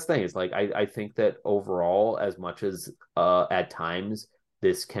that's the thing. It's like I think that overall, as much as at times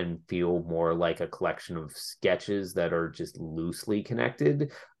this can feel more like a collection of sketches that are just loosely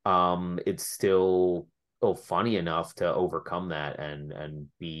connected, it's still funny enough to overcome that and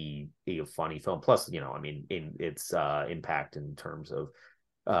be a funny film. Plus, I mean, in its impact in terms of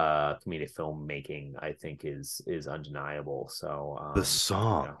comedic filmmaking, I think is undeniable. So the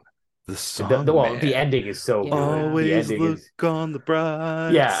song. The ending is so good. Always look on the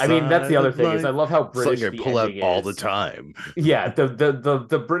bright. Yeah, I mean that's the other thing is I love how British the pull out all is. the time. Yeah,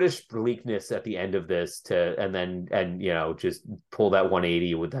 the British bleakness at the end of this and just pull that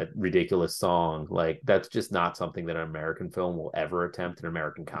 180 with that ridiculous song. Like that's just not something that an American film will ever attempt, an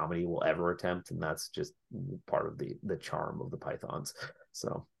American comedy will ever attempt, and that's just part of the charm of the Pythons.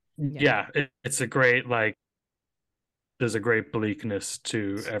 So it's a great there's a great bleakness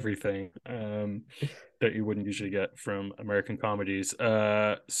to everything that you wouldn't usually get from American comedies.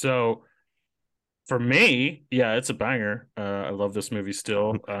 So for me, it's a banger. I love this movie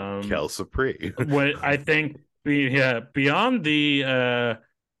still. Kel Sapri. What I think, beyond the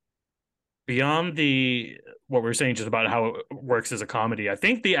what we were saying just about how it works as a comedy, I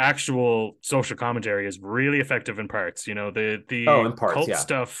think the actual social commentary is really effective in parts. The cult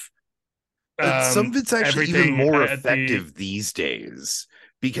stuff. Some of it's actually even more effective these days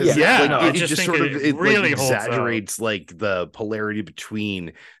because it just sort of really exaggerates like the polarity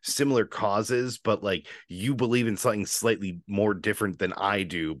between similar causes, but like you believe in something slightly more different than I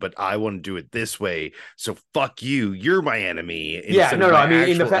do, but I want to do it this way, so fuck you, you're my enemy. I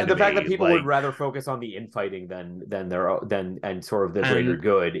mean the fact that people would rather focus on the infighting than sort of the greater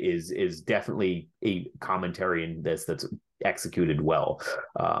good is definitely a commentary in this that's executed well.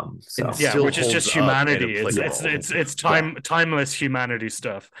 Which is just humanity. It's timeless humanity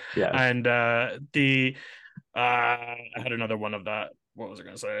stuff. And I had another one of that. What was I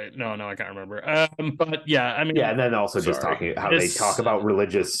gonna say? No, I can't remember. But I mean, and then also just talking how they talk about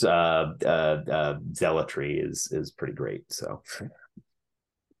religious zealotry is pretty great. So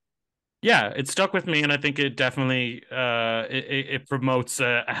it stuck with me, and I think it definitely it promotes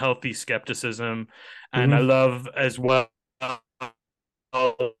a healthy skepticism, and I love as well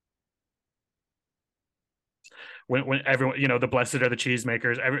when everyone, the blessed are the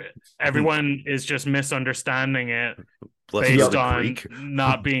cheesemakers, everyone is just misunderstanding it based on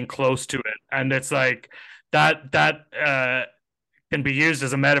not being close to it, and it's like that can be used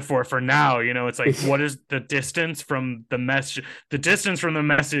as a metaphor for now. It's like, what is the distance from the message? The distance from the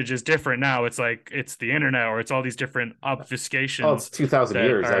message is different now. It's like it's the internet, or it's all these different obfuscations. Oh, it's 2,000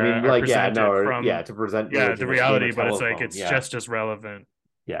 years. I mean, to present the reality, but it's like it's just as relevant.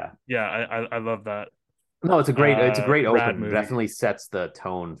 I love that. No, it's a great open. Movie. Definitely sets the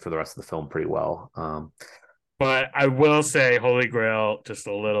tone for the rest of the film pretty well. But I will say, Holy Grail just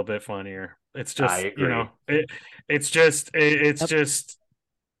a little bit funnier. It's just, it's just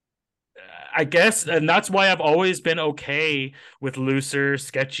I guess, and that's why I've always been okay with looser,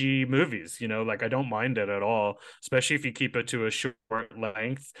 sketchy movies. Like I don't mind it at all, especially if you keep it to a short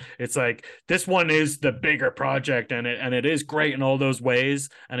length. It's like this one is the bigger project, and it is great in all those ways,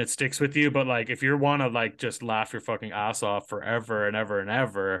 and it sticks with you. But like, if you want to like just laugh your fucking ass off forever and ever and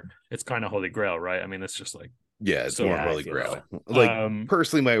ever, it's kind of Holy Grail, right? I mean, it's just like it's more Holy Grail. So. Like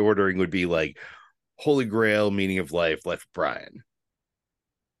personally, my ordering would be like Holy Grail, Meaning of Life, Life of Brian.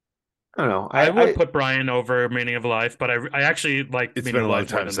 I don't know. I would put Brian over Meaning of Life, but I actually like. It's been a long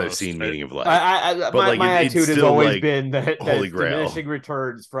time since I've seen Meaning of Life. My attitude has always been that Holy Grail. Diminishing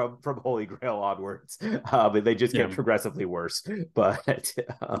returns from Holy Grail onwards, but they just get progressively worse. But like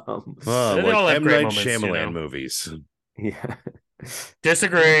M. Night Shyamalan movies. Yeah.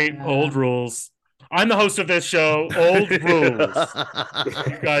 Disagree. Old rules. I'm the host of this show. Old rules.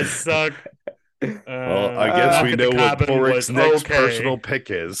 You guys suck. Well, I guess we know what Porrick's next personal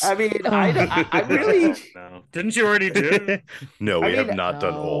pick is. I mean, I really. No. Didn't you already do? No, we have not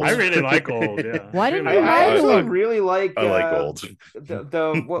done Old. I really like Old. Yeah. Why didn't I actually really like? I like Old.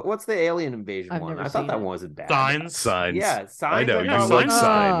 What's the alien invasion one? I thought that one wasn't bad. Signs. Yeah, Signs. I know you like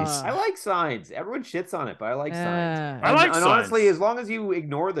Signs. I like Signs. Everyone shits on it, but I like Signs. I like Signs. And honestly, as long as you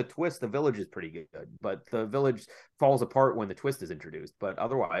ignore the twist, The Village is pretty good. But The Village falls apart when the twist is introduced. But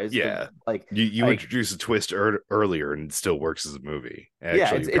otherwise, like you introduce a twist earlier and it still works as a movie.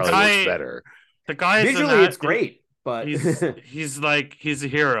 Actually, it's probably works better. The guy visually, it's great, but he's a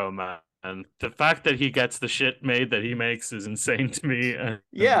hero, man. And the fact that he gets the shit made that he makes is insane to me.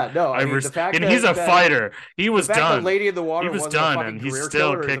 The fact and he's a fighter. He was done. Lady in the Water. He was done, and he's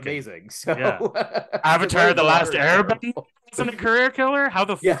still kicking. Amazing. So Avatar: The Last Airbender wasn't a career killer. How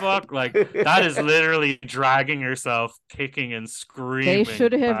the fuck? Like that is literally dragging yourself, kicking and screaming. They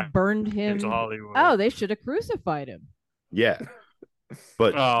should have burned him into Hollywood. Oh, they should have crucified him. Yeah,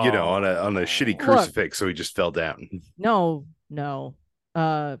 but on a shitty crucifix, so he just fell down. No.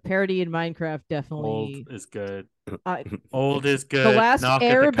 Parody in Minecraft definitely. Old is good. Old is good. The Last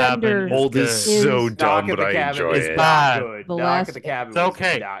Airbender. Old is so dumb, but I enjoy it. It's bad. Knock at the Cabin. It's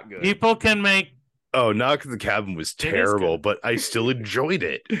okay. Not good. People can make. Oh, Knock at the Cabin was terrible, but I still enjoyed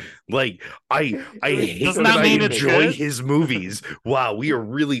it. Like I hate that I enjoy his movies. Wow, we are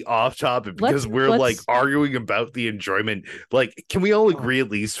really off topic because we're like arguing about the enjoyment. Like, can we all agree at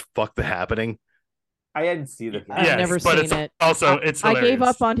least? Fuck The Happening. I hadn't seen it. I've never seen it. Also, it's hilarious. I gave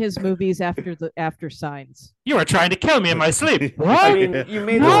up on his movies after Signs. You are trying to kill me in my sleep. What? I mean, you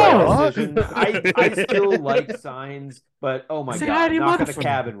made the right decision. I still like Signs, but oh my god, Knock at the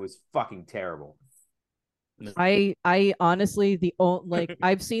Cabin was fucking terrible. I honestly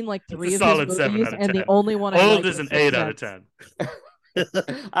I've seen like 3 of his movies, and the only one I Old is an 8 out of 10.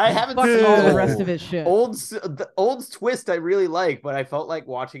 I haven't seen all the rest of his shit. Old's twist I really like, but I felt like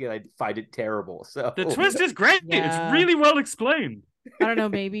watching it I'd find it terrible. So the twist is great. Yeah. It's really well explained. I don't know,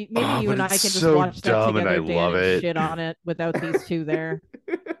 maybe you and I can just watch that together, and I love it. Shit on it without these two there.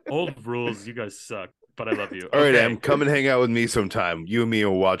 Old rules, you guys suck, but I love you. All right, Em, come and hang out with me sometime. You and me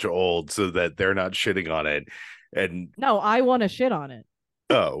will watch Old so that they're not shitting on it. And no, I want to shit on it.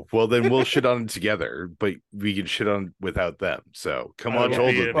 Oh, well, then we'll shit on it together, but we can shit on without them. So come watch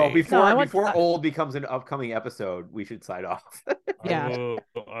Old with me. Well, before Old becomes an upcoming episode, we should sign off. Yeah. I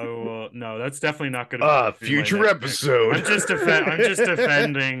will. No, that's definitely not going to be future episode. I'm just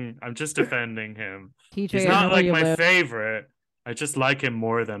defending him. TJ, he's not like my favorite. I just like him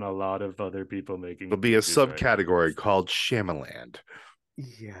more than a lot of other people making. There'll be a subcategory called Shyamaland.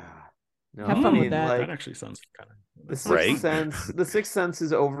 Yeah. No, have fun with that. That actually sounds kind of. The Sixth Sense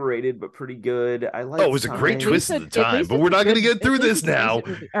is overrated, but pretty good. I like. Oh, it was a great twist at the time, but we're not going to get through this now.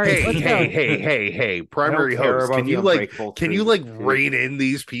 Hey! Primary host, can you rein in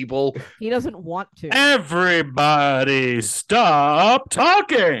these people? He doesn't want to. Everybody, stop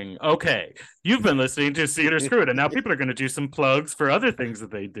talking. Okay, you've been listening to See It or Screw It, and now people are going to do some plugs for other things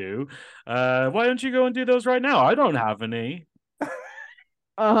that they do. Why don't you go and do those right now? I don't have any.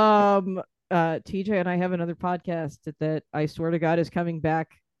 TJ and I have another podcast that I swear to God is coming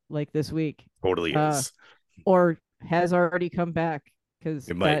back like this week. Totally is. Or has already come back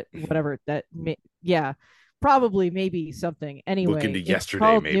because probably maybe something. Anyway, look into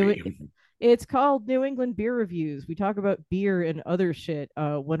yesterday maybe. It's called New England Beer Reviews. We talk about beer and other shit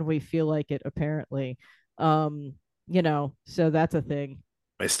when we feel like it, apparently. So that's a thing.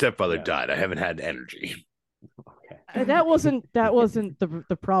 My stepfather died. I haven't had energy. That wasn't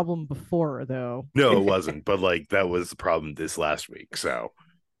the problem before, though. No, it wasn't. But that was the problem this last week. So,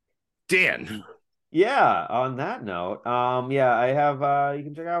 Dan. Yeah. On that note, I have. You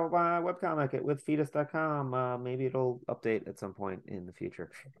can check out my webcomic at withfetus.com. Maybe it'll update at some point in the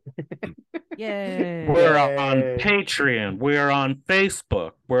future. Yay. We're on Patreon. We're on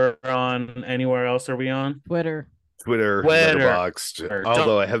Facebook. We're on anywhere else. Are we on Twitter, Letterboxd.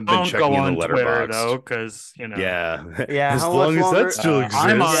 Although I haven't been Don't checking go in on the Twitter Letterboxd. though, because Yeah, as how long much as longer? that still exists.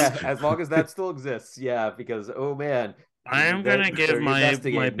 I'm on. Yeah, as long as that still exists. Yeah, because oh man, I'm gonna give they're my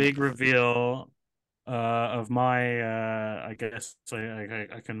investigating. big reveal of my I guess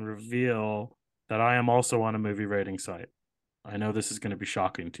I can reveal that I am also on a movie rating site. I know this is going to be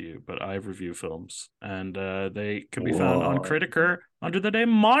shocking to you, but I review films, and they can be found on Critiker under the name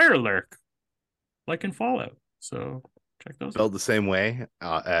Mirelurk, like in Fallout. So check those Spelled out. the same way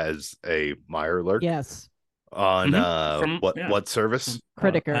as a Mirelurk. yes, On what service?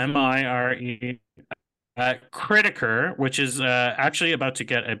 Critiker. MIRE. Critiker, which is actually about to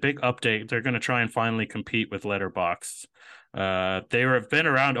get a big update. They're going to try and finally compete with Letterboxd. They have been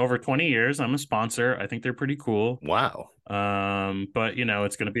around over 20 years. I'm a sponsor. I think they're pretty cool. Wow. But you know,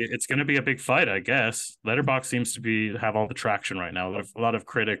 it's gonna be a big fight, I guess. Letterboxd seems to have all the traction right now. A lot of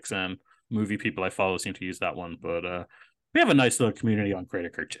critics and movie people I follow seem to use that one. But we have a nice little community on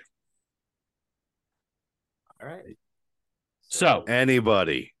Critiker too. All right. So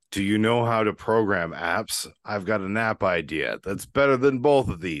Anybody, do you know how to program apps? I've got an app idea that's better than both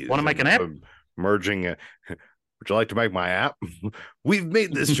of these. Want to make an app? Merging. Would you like to make my app? We've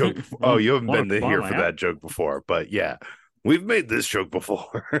made this joke. Oh, you haven't been here for that joke before, but yeah, we've made this joke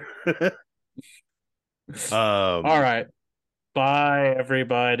before. All right. Bye,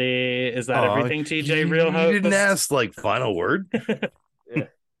 everybody. Is that everything, TJ? Real host? You didn't ask like final word.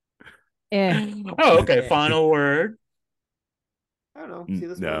 Oh, okay. Final word. I don't know. See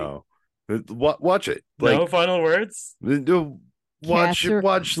this No. Watch it. Like, no final words. Watch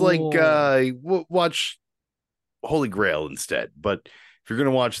Holy Grail instead. But if you're gonna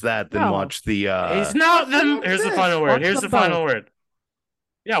watch that, then watch the. It's not them. Here's the final word. Here's the final word.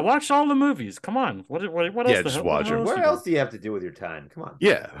 Yeah, watch all the movies. Come on. What else? Yeah, just watch them. What else do you have to do with your time? Come on.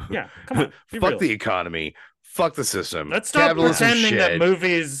 Yeah. Come on. Fuck the economy. Fuck the system. Let's stop pretending that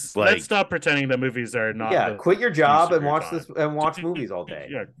movies. Let's stop pretending that movies are not. Yeah, quit your job and watch this and watch movies all day.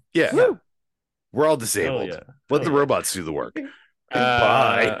 Yeah. We're all disabled. Yeah. Let the robots do the work.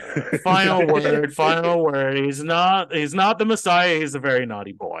 Bye. Final word. Final word. He's not the Messiah. He's a very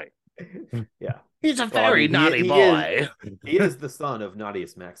naughty boy. Yeah. He's a very naughty boy. He is the son of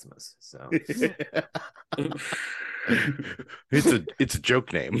Naughtius Maximus. So it's a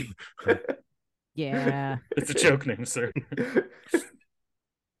joke name. Yeah. It's a joke name, sir.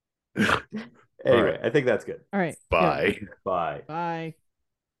 Anyway, I think that's good. All right. Bye. Good. Bye. Bye.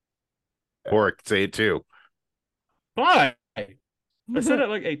 Or say it too. Bye. I said it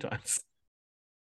like 8 times.